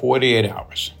 24 to 48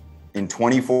 hours. In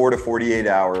 24 to 48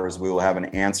 hours, we will have an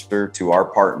answer to our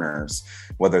partners,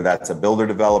 whether that's a builder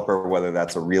developer, whether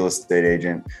that's a real estate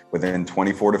agent. Within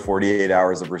 24 to 48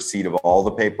 hours of receipt of all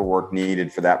the paperwork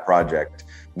needed for that project,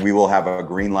 we will have a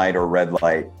green light or red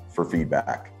light for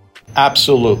feedback.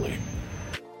 Absolutely.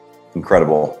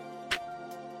 Incredible.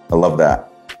 I love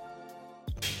that.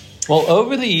 Well,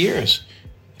 over the years,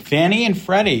 Fannie and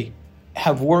Freddie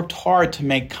have worked hard to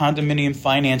make condominium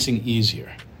financing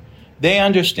easier. They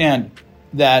understand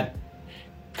that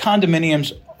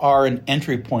condominiums are an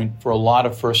entry point for a lot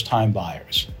of first-time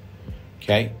buyers.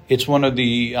 Okay, it's one of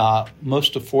the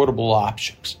most affordable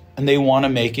options, and they want to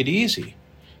make it easy.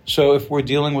 So if we're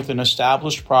dealing with an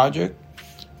established project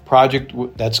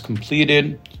that's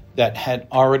completed, that had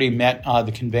already met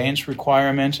the conveyance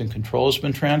requirements and control has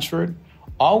been transferred,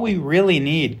 all we really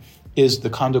need is the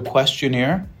condo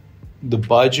questionnaire, the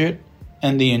budget,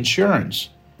 and the insurance.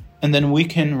 And then we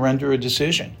can render a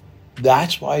decision.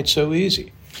 That's why it's so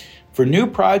easy. For new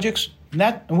projects,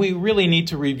 we really need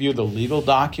to review the legal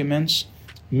documents,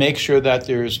 make sure that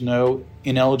there's no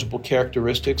ineligible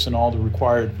characteristics and all the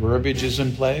required verbiage is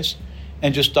in place,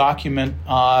 and just document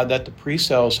that the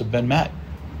pre-sales have been met.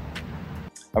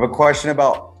 I have a question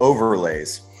about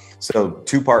overlays. So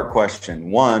two-part question.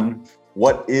 One,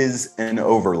 what is an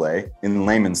overlay in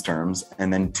layman's terms?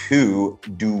 And then two,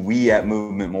 do we at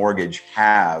Movement Mortgage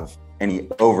have any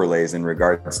overlays in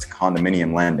regards to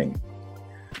condominium lending?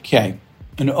 Okay.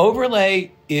 An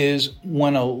overlay is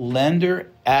when a lender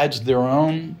adds their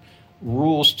own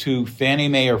rules to Fannie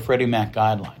Mae or Freddie Mac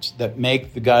guidelines that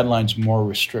make the guidelines more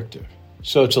restrictive.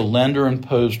 So it's a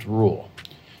lender-imposed rule.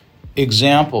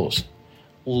 Examples,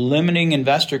 limiting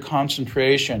investor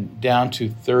concentration down to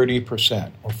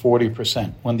 30% or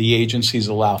 40% when the agencies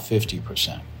allow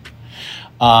 50%.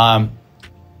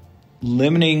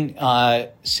 Limiting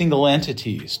single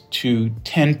entities to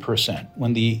 10%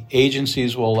 when the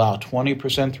agencies will allow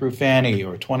 20% through Fannie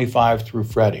or 25% through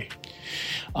Freddie.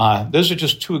 Those are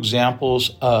just two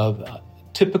examples of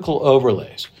typical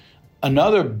overlays.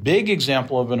 Another big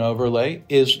example of an overlay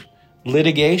is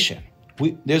litigation.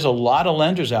 There's a lot of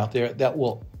lenders out there that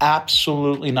will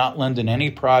absolutely not lend in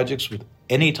any projects with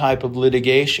any type of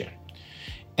litigation.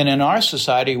 And in our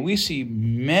society, we see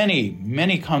many,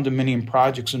 many condominium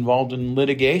projects involved in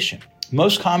litigation.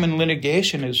 Most common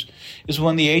litigation is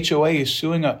when the HOA is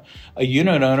suing a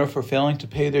unit owner for failing to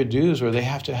pay their dues, or they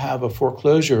have to have a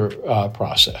foreclosure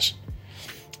process.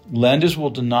 Lenders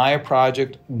will deny a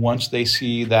project once they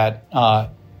see that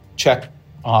check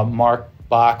mark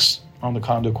box on the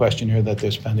condo questionnaire that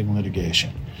there's pending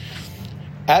litigation.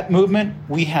 At Movement,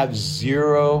 we have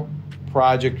 0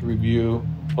 project review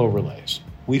overlays.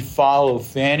 We follow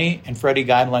Fannie and Freddie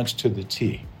guidelines to the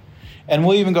T. And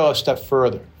we'll even go a step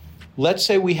further. Let's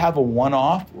say we have a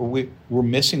one-off where we're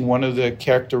missing one of the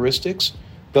characteristics,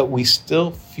 but we still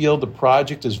feel the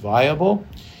project is viable.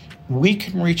 We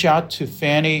can reach out to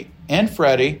Fannie and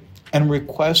Freddie and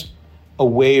request a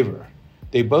waiver.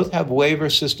 They both have waiver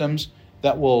systems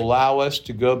that will allow us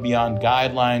to go beyond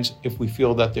guidelines if we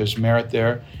feel that there's merit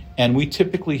there. And we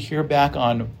typically hear back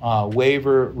on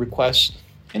waiver requests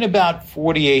in about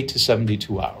 48 to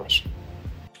 72 hours.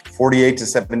 48 to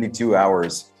 72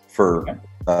 hours for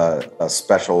a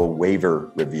special waiver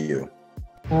review.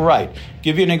 Right.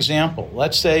 Give you an example.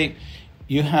 Let's say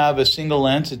you have a single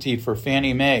entity for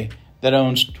Fannie Mae that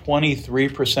owns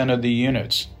 23% of the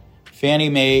units. Fannie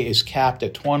Mae is capped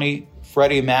at 20.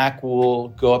 Freddie Mac will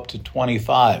go up to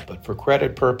 25, but for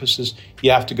credit purposes,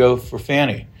 you have to go for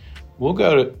Fannie. We'll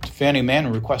go to Fannie Mae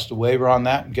and request a waiver on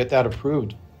that and get that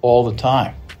approved all the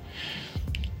time.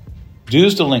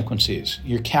 Dues delinquencies,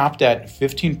 you're capped at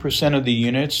 15% of the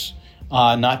units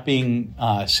not being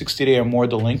 60-day or more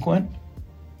delinquent.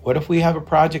 What if we have a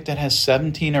project that has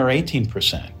 17 or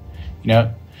 18%?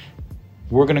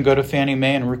 We're going to go to Fannie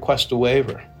Mae and request a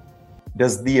waiver.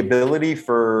 Does the ability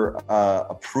for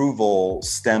approval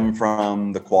stem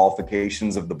from the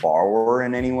qualifications of the borrower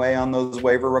in any way on those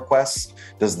waiver requests?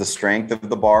 Does the strength of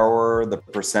the borrower, the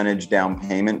percentage down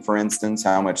payment, for instance,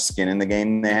 how much skin in the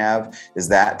game they have, is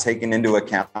that taken into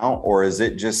account, or is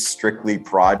it just strictly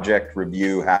project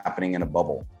review happening in a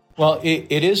bubble? Well,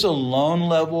 it is a loan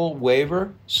level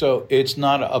waiver, so it's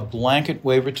not a blanket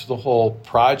waiver to the whole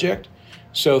project.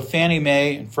 So Fannie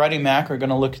Mae and Freddie Mac are going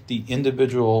to look at the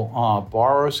individual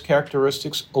borrower's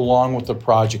characteristics along with the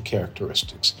project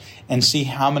characteristics and see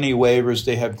how many waivers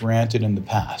they have granted in the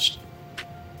past.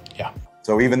 Yeah.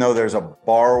 So even though there's a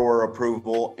borrower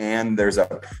approval and there's a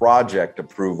project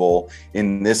approval,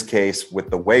 in this case with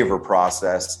the waiver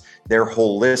process, they're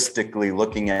holistically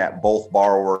looking at both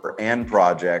borrower and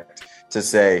project to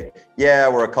say, yeah,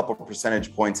 we're a couple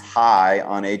percentage points high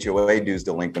on HOA dues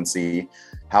delinquency.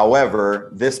 However,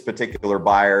 this particular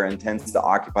buyer intends to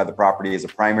occupy the property as a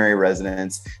primary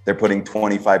residence. They're putting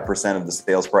 25% of the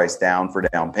sales price down for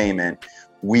down payment.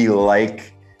 We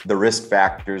like the risk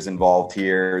factors involved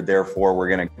here. Therefore, we're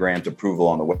going to grant approval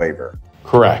on the waiver.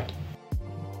 Correct.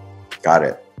 Got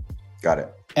it.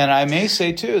 And I may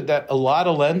say, too, that a lot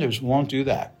of lenders won't do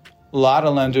that. A lot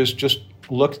of lenders just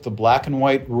look at the black and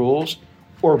white rules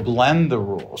or blend the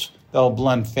rules. They'll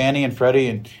blend Fannie and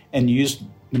Freddie and use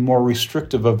the more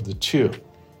restrictive of the two.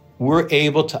 We're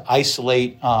able to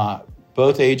isolate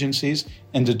both agencies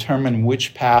and determine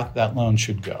which path that loan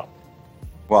should go.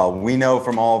 Well, we know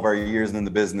from all of our years in the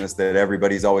business that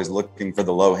everybody's always looking for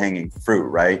the low-hanging fruit,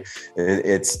 right?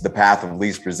 It's the path of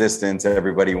least resistance.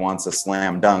 Everybody wants a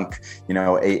slam dunk,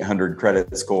 800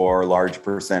 credit score, large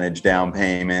percentage down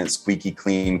payment, squeaky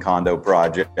clean condo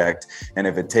project. And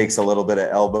if it takes a little bit of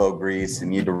elbow grease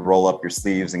and you need to roll up your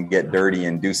sleeves and get dirty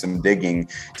and do some digging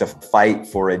to fight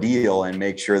for a deal and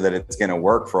make sure that it's going to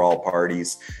work for all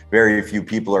parties, very few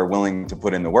people are willing to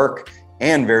put in the work.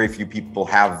 And very few people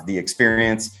have the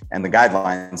experience and the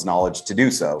guidelines knowledge to do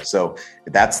so. So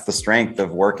that's the strength of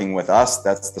working with us.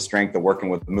 That's the strength of working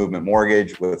with Movement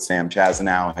Mortgage, with Sam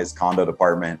Chazanow, his condo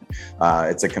department.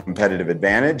 It's a competitive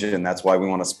advantage, and that's why we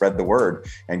want to spread the word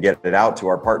and get it out to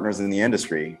our partners in the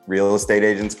industry. Real estate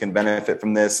agents can benefit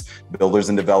from this. Builders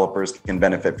and developers can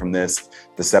benefit from this.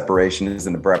 The separation is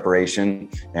in the preparation,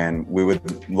 and we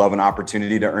would love an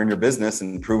opportunity to earn your business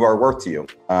and prove our worth to you.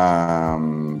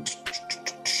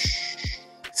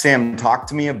 Sam, talk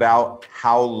to me about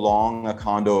how long a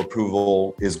condo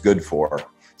approval is good for.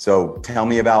 So tell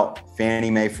me about Fannie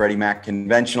Mae, Freddie Mac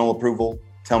conventional approval.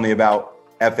 Tell me about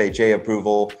FHA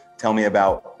approval. Tell me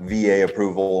about VA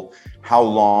approval. How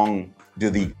long do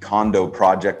the condo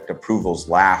project approvals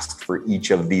last for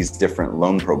each of these different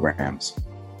loan programs?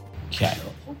 Okay,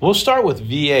 we'll start with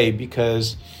VA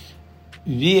because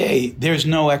VA, there's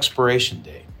no expiration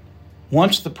date.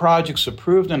 Once the project's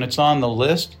approved and it's on the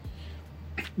list,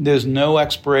 there's no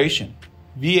expiration.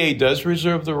 VA does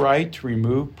reserve the right to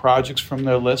remove projects from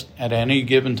their list at any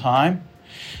given time,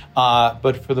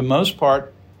 but for the most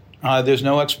part, there's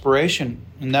no expiration,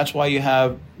 and that's why you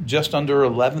have just under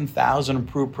 11,000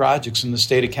 approved projects in the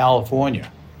state of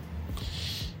California.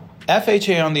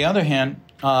 FHA, on the other hand,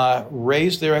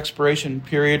 raised their expiration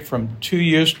period from 2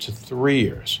 years to 3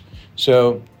 years.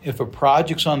 So if a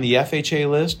project's on the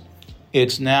FHA list,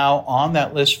 it's now on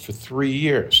that list for 3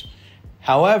 years.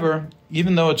 However,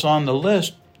 even though it's on the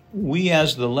list, we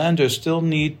as the lender still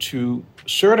need to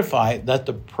certify that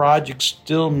the project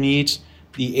still meets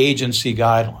the agency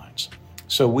guidelines.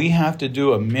 So we have to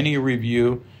do a mini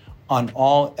review on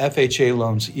all FHA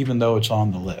loans, even though it's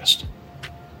on the list.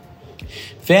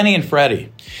 Fannie and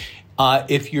Freddie,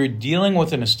 if you're dealing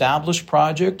with an established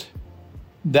project,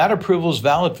 that approval is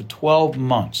valid for 12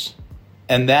 months,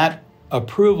 and that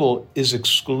approval is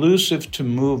exclusive to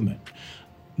movement.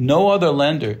 No other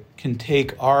lender can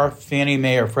take our Fannie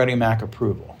Mae or Freddie Mac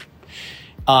approval.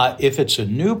 If it's a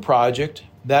new project,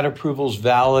 that approval is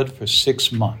valid for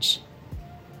 6 months.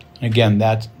 Again,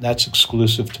 that's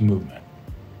exclusive to movement.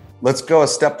 Let's go a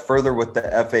step further with the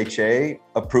FHA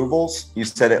approvals. You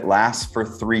said it lasts for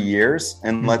 3 years,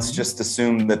 and let's just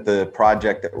assume that the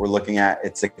project that we're looking at,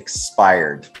 it's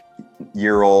expired,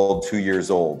 year old, 2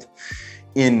 years old.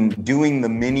 In doing the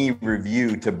mini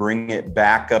review to bring it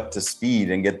back up to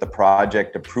speed and get the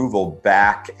project approval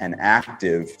back and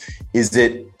active, is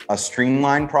it a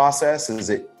streamlined process? Is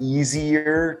it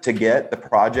easier to get the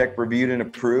project reviewed and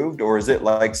approved, or is it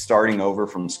like starting over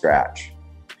from scratch?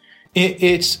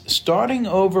 It's starting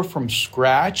over from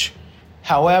scratch.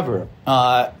 However,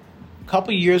 a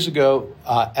couple of years ago,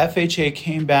 FHA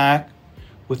came back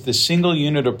with the single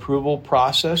unit approval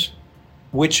process,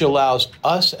 which allows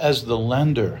us as the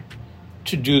lender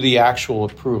to do the actual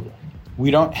approval. We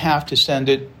don't have to send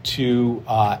it to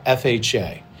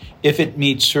FHA if it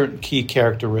meets certain key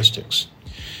characteristics.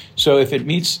 So if it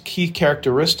meets key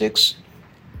characteristics,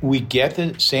 we get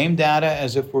the same data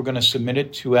as if we're going to submit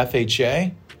it to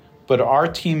FHA, but our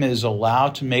team is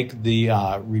allowed to make the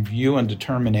review and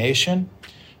determination.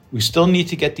 We still need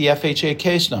to get the FHA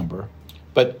case number,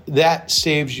 but that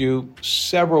saves you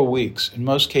several weeks, in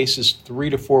most cases 3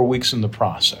 to 4 weeks in the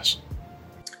process.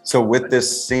 So with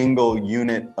this single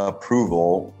unit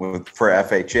approval for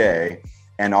FHA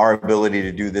and our ability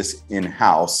to do this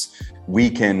in-house, we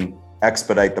can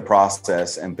expedite the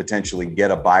process and potentially get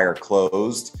a buyer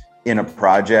closed in a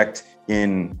project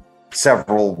in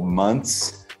several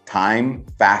months' time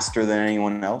faster than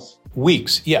anyone else?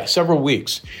 Weeks, yeah, several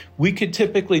weeks. We could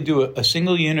typically do a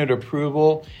single unit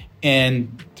approval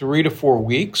in 3 to 4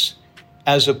 weeks,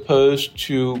 as opposed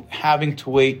to having to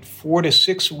wait 4 to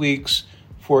 6 weeks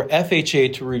for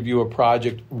FHA to review a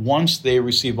project once they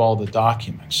receive all the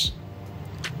documents.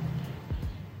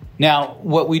 Now,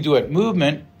 what we do at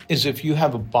Movement is if you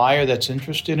have a buyer that's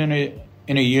interested in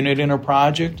a unit in a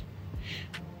project,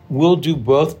 we'll do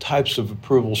both types of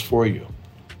approvals for you.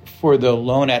 For the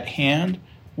loan at hand,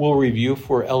 we'll review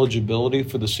for eligibility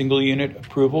for the single unit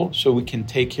approval so we can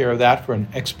take care of that for an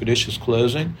expeditious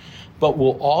closing. But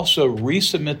we'll also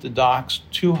resubmit the docs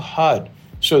to HUD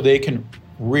so they can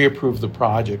reapprove the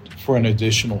project for an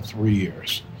additional 3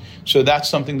 years. So that's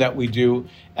something that we do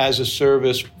as a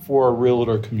service for a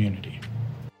realtor community.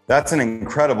 That's an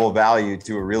incredible value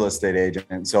to a real estate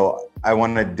agent. So I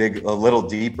want to dig a little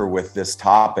deeper with this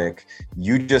topic.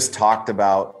 You just talked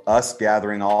about us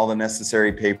gathering all the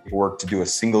necessary paperwork to do a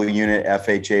single unit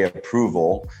FHA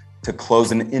approval to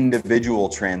close an individual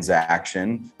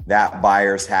transaction. That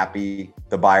buyer's happy,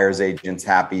 the buyer's agent's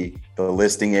happy, the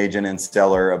listing agent and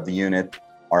seller of the unit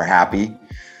are happy.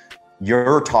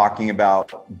 You're talking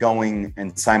about going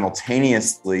and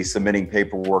simultaneously submitting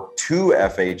paperwork to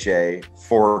FHA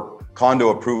for condo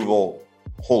approval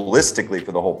holistically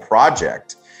for the whole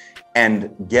project and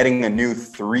getting a new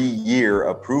 3-year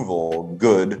approval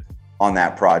good on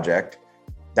that project.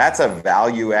 That's a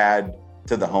value add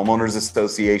to the homeowners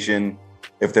association.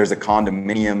 If there's a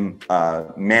condominium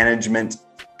management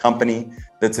company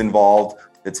that's involved,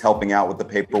 that's helping out with the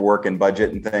paperwork and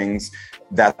budget and things,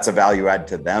 that's a value add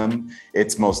to them.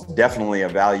 It's most definitely a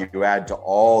value add to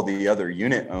all the other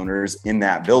unit owners in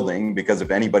that building, because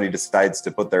if anybody decides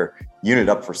to put their unit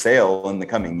up for sale in the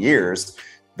coming years,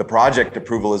 the project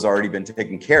approval has already been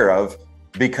taken care of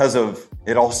because of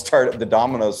it all started, the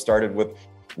dominoes started with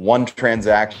one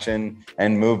transaction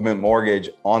and movement mortgage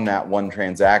on that one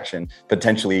transaction,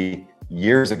 potentially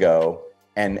years ago,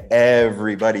 and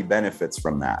everybody benefits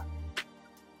from that.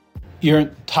 You're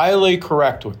entirely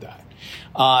correct with that.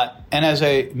 And as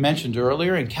I mentioned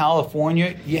earlier, in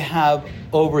California, you have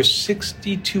over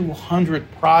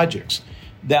 6,200 projects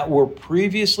that were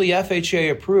previously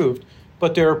FHA approved,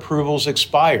 but their approvals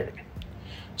expired.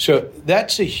 So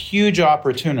that's a huge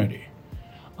opportunity.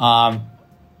 A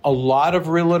lot of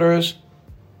realtors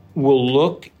will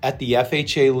look at the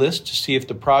FHA list to see if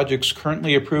the project's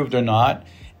currently approved or not,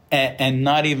 and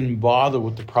not even bother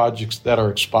with the projects that are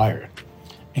expired.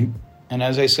 And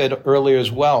as I said earlier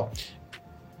as well,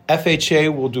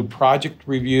 FHA will do project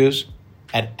reviews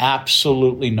at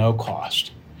absolutely no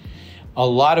cost. A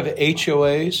lot of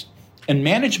HOAs and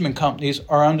management companies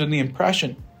are under the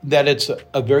impression that it's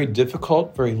a very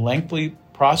difficult, very lengthy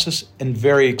process and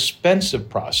very expensive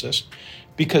process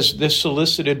because they're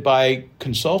solicited by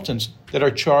consultants that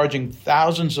are charging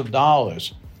thousands of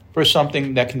dollars for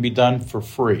something that can be done for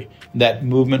free, that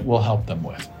movement will help them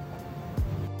with.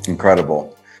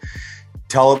 Incredible.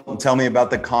 Tell me about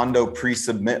the condo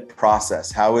pre-submit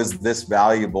process. How is this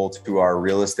valuable to our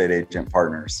real estate agent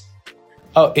partners?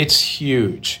 Oh, it's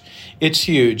huge. It's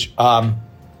huge. The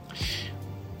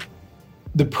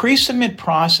pre-submit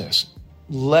process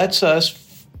lets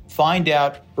us find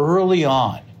out early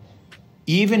on,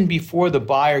 even before the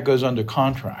buyer goes under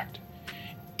contract,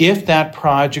 if that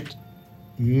project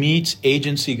meets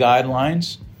agency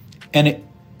guidelines and it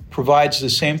provides the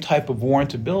same type of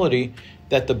warrantability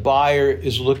that the buyer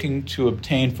is looking to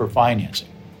obtain for financing.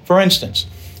 For instance,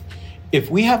 if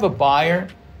we have a buyer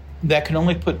that can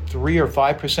only put 3 or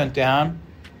 5% down,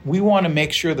 we want to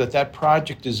make sure that that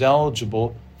project is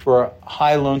eligible for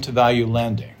high loan-to-value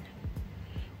lending.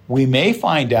 We may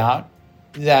find out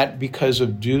that because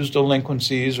of dues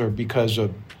delinquencies or because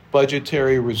of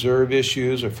budgetary reserve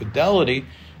issues or fidelity,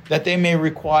 that they may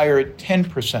require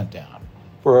 10% down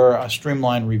for a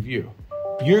streamlined review.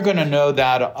 You're going to know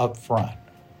that up front.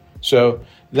 So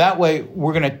that way,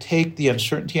 we're going to take the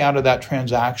uncertainty out of that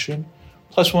transaction.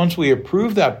 Plus, once we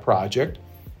approve that project,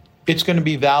 it's going to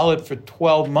be valid for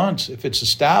 12 months if it's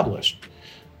established.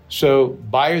 So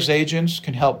buyer's agents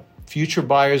can help future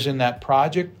buyers in that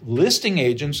project. Listing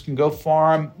agents can go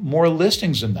farm more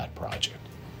listings in that project.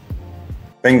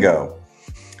 Bingo.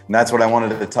 And that's what I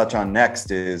wanted to touch on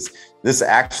next is this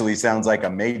actually sounds like a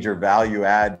major value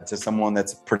add to someone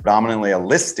that's predominantly a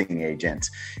listing agent.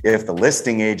 If the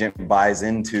listing agent buys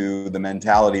into the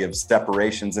mentality of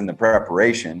separations in the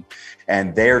preparation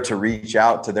and they're to reach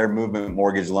out to their movement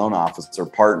mortgage loan officer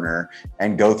partner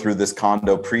and go through this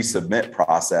condo pre-submit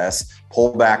process,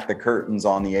 pull back the curtains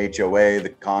on the HOA,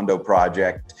 the condo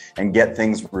project, and get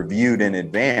things reviewed in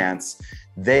advance,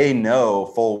 they know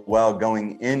full well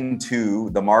going into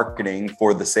the marketing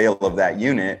for the sale of that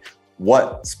unit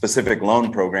what specific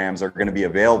loan programs are going to be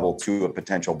available to a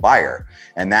potential buyer.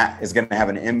 And that is going to have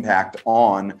an impact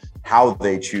on how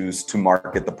they choose to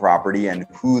market the property and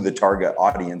who the target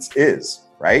audience is,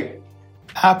 right?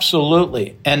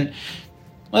 Absolutely. And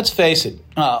let's face it,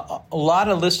 a lot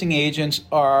of listing agents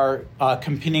are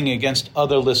competing against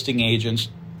other listing agents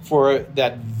for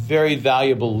that very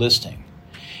valuable listing.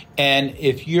 And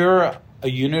if you're a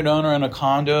unit owner in a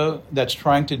condo that's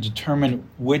trying to determine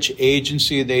which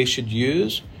agency they should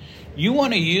use, you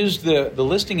want to use the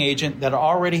listing agent that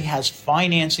already has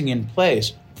financing in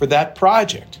place for that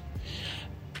project.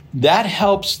 That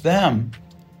helps them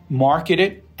market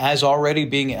it as already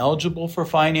being eligible for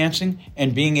financing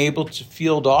and being able to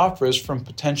field offers from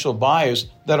potential buyers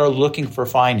that are looking for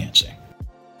financing.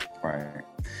 Right.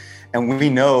 And we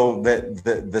know that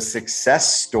the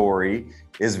success story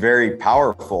is very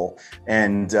powerful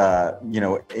and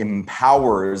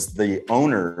empowers the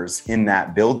owners in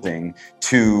that building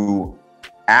to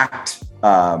act. What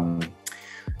am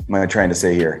I trying to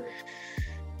say here?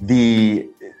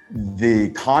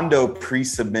 The condo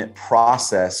pre-submit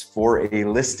process for a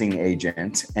listing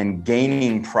agent and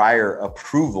gaining prior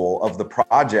approval of the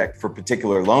project for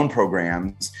particular loan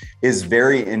programs is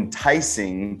very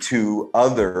enticing to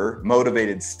other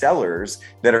motivated sellers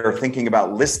that are thinking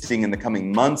about listing in the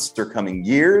coming months or coming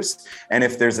years. And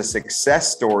if there's a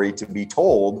success story to be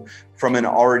told from an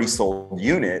already sold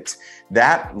unit.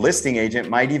 That listing agent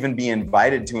might even be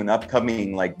invited to an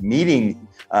upcoming meeting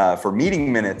for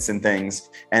meeting minutes and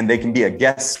things, and they can be a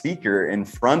guest speaker in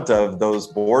front of those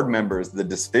board members, the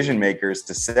decision makers,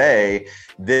 to say,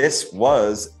 this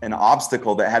was an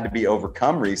obstacle that had to be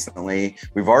overcome recently.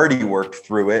 We've already worked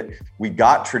through it. We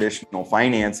got traditional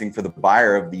financing for the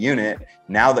buyer of the unit.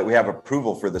 Now that we have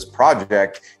approval for this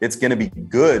project, it's going to be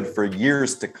good for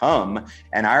years to come.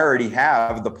 And I already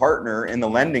have the partner in the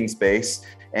lending space.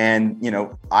 And,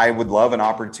 I would love an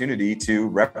opportunity to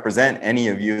represent any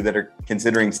of you that are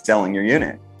considering selling your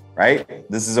unit, right?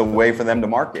 This is a way for them to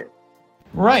market.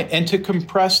 Right. And to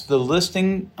compress the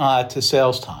listing to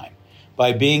sales time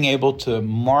by being able to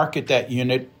market that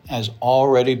unit as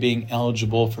already being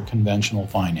eligible for conventional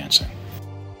financing.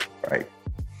 Right.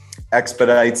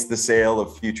 Expedites the sale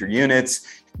of future units.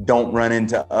 Don't run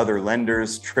into other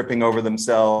lenders tripping over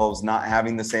themselves, not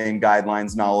having the same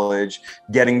guidelines knowledge,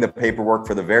 getting the paperwork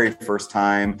for the very first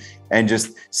time, and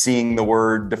just seeing the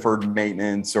word deferred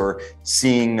maintenance or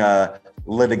seeing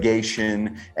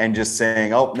litigation and just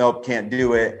saying, oh, nope, can't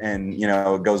do it. And,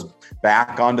 it goes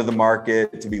back onto the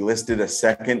market to be listed a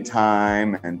second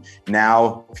time. And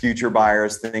now future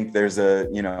buyers think there's a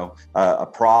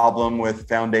problem with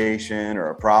foundation or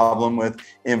a problem with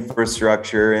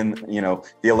infrastructure and,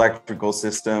 the electrical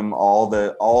system, all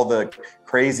the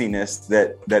craziness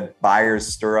that buyers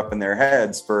stir up in their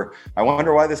heads for, I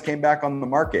wonder why this came back on the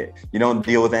market. You don't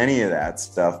deal with any of that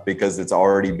stuff because it's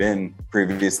already been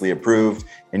previously approved,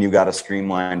 and you've got a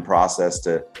streamlined process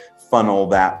to funnel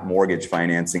that mortgage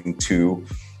financing to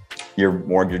your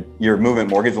movement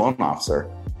mortgage loan officer.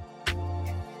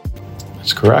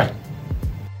 That's correct.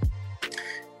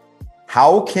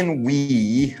 How can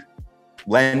we,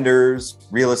 lenders,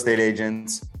 real estate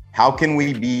agents, how can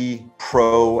we be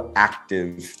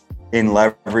proactive in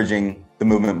leveraging the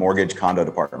movement mortgage condo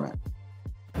department?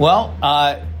 Well,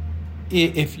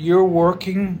 if you're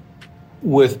working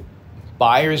with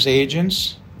buyer's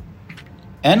agents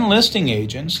and listing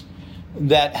agents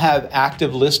that have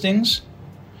active listings,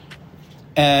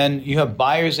 and you have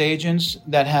buyer's agents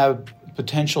that have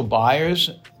potential buyers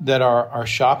that are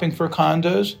shopping for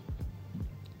condos,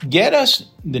 get us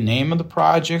the name of the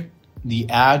project, the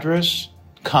address,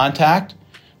 contact,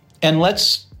 and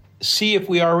let's see if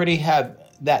we already have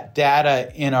that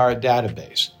data in our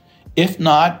database. If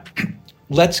not,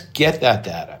 let's get that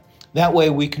data. That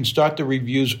way we can start the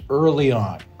reviews early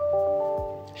on.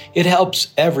 It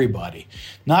helps everybody,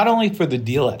 not only for the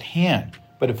deal at hand,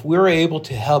 but if we're able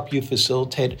to help you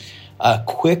facilitate a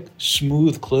quick,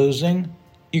 smooth closing,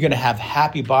 you're going to have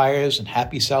happy buyers and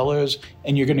happy sellers,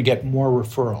 and you're going to get more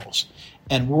referrals.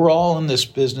 And we're all in this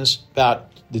business about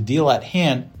the deal at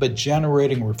hand, but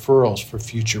generating referrals for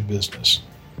future business.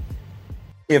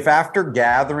 If after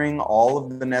gathering all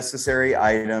of the necessary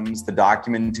items, the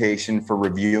documentation for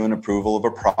review and approval of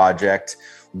a project,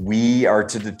 we are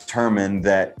to determine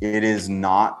that it is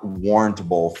not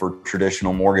warrantable for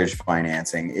traditional mortgage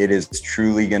financing, it is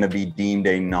truly going to be deemed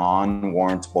a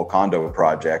non-warrantable condo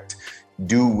project,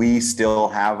 do we still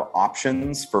have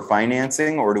options for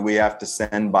financing, or do we have to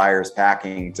send buyers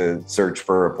packing to search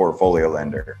for a portfolio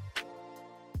lender?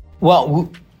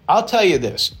 Well, I'll tell you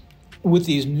this. With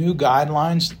these new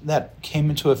guidelines that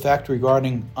came into effect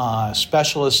regarding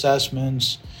special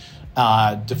assessments,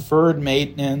 deferred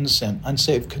maintenance, and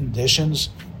unsafe conditions,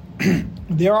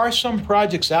 there are some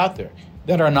projects out there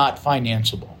that are not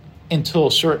financeable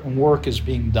until certain work is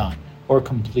being done or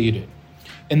completed.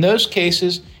 In those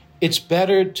cases, it's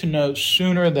better to know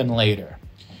sooner than later.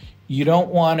 You don't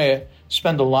want to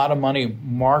spend a lot of money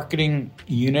marketing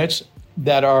units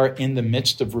that are in the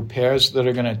midst of repairs that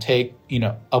are going to take,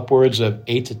 upwards of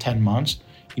 8 to 10 months.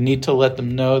 You need to let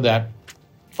them know that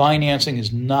financing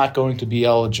is not going to be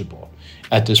eligible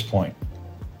at this point.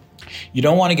 You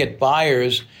don't want to get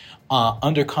buyers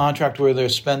under contract where they're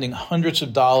spending hundreds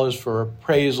of dollars for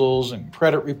appraisals and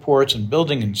credit reports and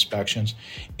building inspections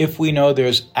if we know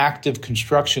there's active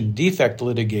construction defect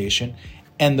litigation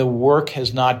and the work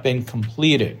has not been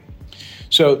completed.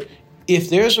 So if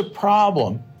there's a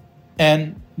problem,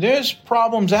 and there's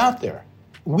problems out there,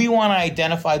 we want to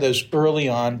identify those early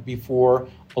on before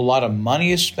a lot of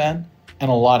money is spent and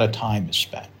a lot of time is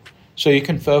spent. So you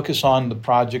can focus on the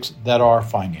projects that are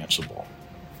financeable.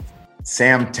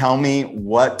 Sam, tell me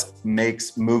what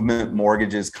makes Movement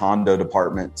Mortgage's condo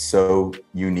department so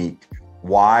unique.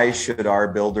 Why should our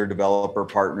builder developer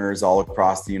partners all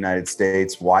across the United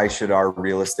States, why should our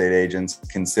real estate agents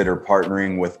consider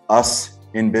partnering with us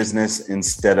in business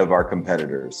instead of our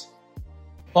competitors?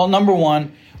 Well, number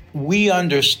one, we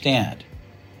understand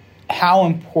how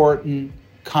important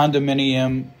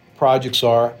condominium projects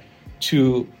are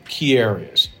to key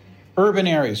areas. Urban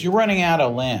areas, you're running out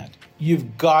of land.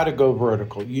 You've got to go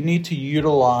vertical. You need to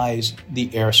utilize the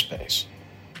airspace.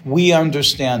 We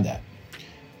understand that.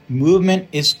 Movement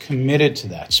is committed to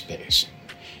that space.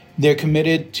 They're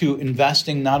committed to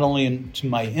investing not only into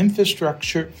my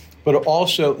infrastructure, but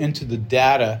also into the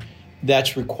data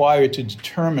that's required to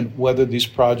determine whether these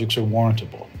projects are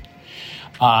warrantable.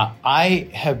 I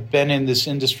have been in this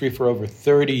industry for over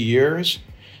 30 years.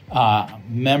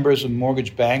 Members of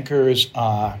Mortgage Bankers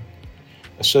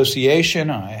Association.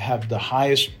 I have the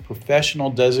highest professional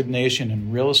designation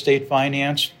in real estate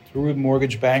finance through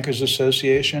Mortgage Bankers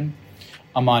Association.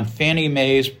 I'm on Fannie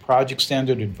Mae's Project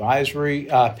Standard Advisory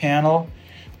panel.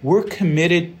 We're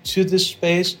committed to this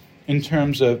space in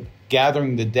terms of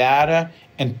gathering the data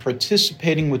and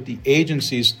participating with the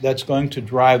agencies that's going to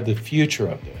drive the future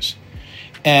of this.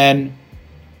 And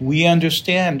we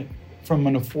understand from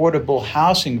an affordable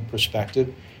housing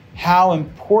perspective how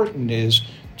important it is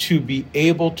to be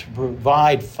able to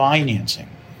provide financing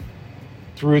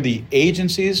through the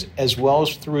agencies as well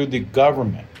as through the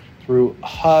government, through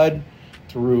HUD,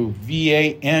 through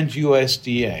VA and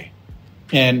USDA.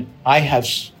 And I have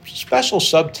special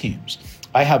sub-teams.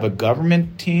 I have a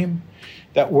government team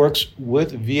that works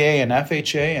with VA and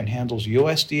FHA and handles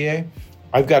USDA.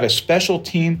 I've got a special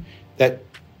team that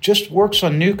just works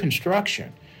on new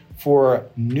construction for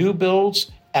new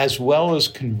builds as well as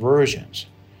conversions.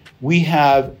 We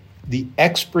have the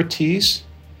expertise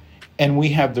and we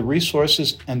have the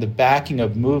resources and the backing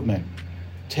of movement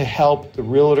to help the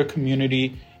realtor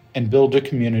community and builder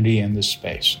community in this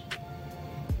space.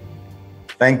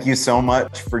 Thank you so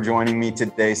much for joining me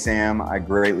today, Sam. I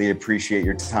greatly appreciate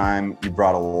your time. You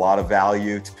brought a lot of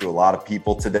value to a lot of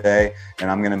people today,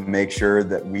 and I'm going to make sure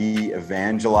that we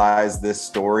evangelize this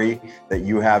story that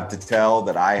you have to tell,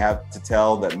 that I have to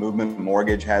tell, that Movement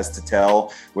Mortgage has to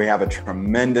tell. We have a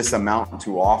tremendous amount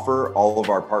to offer all of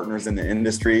our partners in the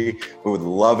industry. We would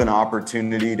love an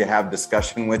opportunity to have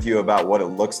discussion with you about what it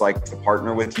looks like to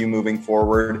partner with you moving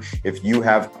forward. If you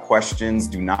have questions,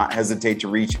 do not hesitate to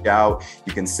reach out.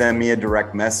 You can send me a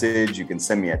direct message. You can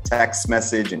send me a text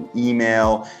message, an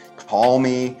email, call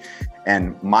me.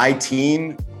 And my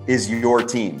team is your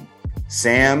team.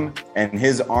 Sam and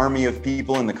his army of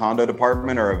people in the condo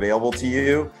department are available to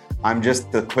you. I'm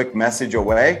just a quick message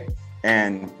away,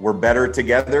 and we're better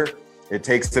together. It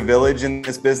takes a village in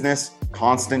this business,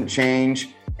 constant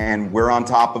change, and we're on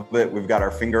top of it. We've got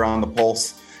our finger on the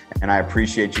pulse, and I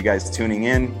appreciate you guys tuning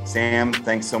in. Sam,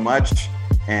 thanks so much.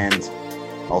 And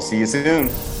I'll see you soon.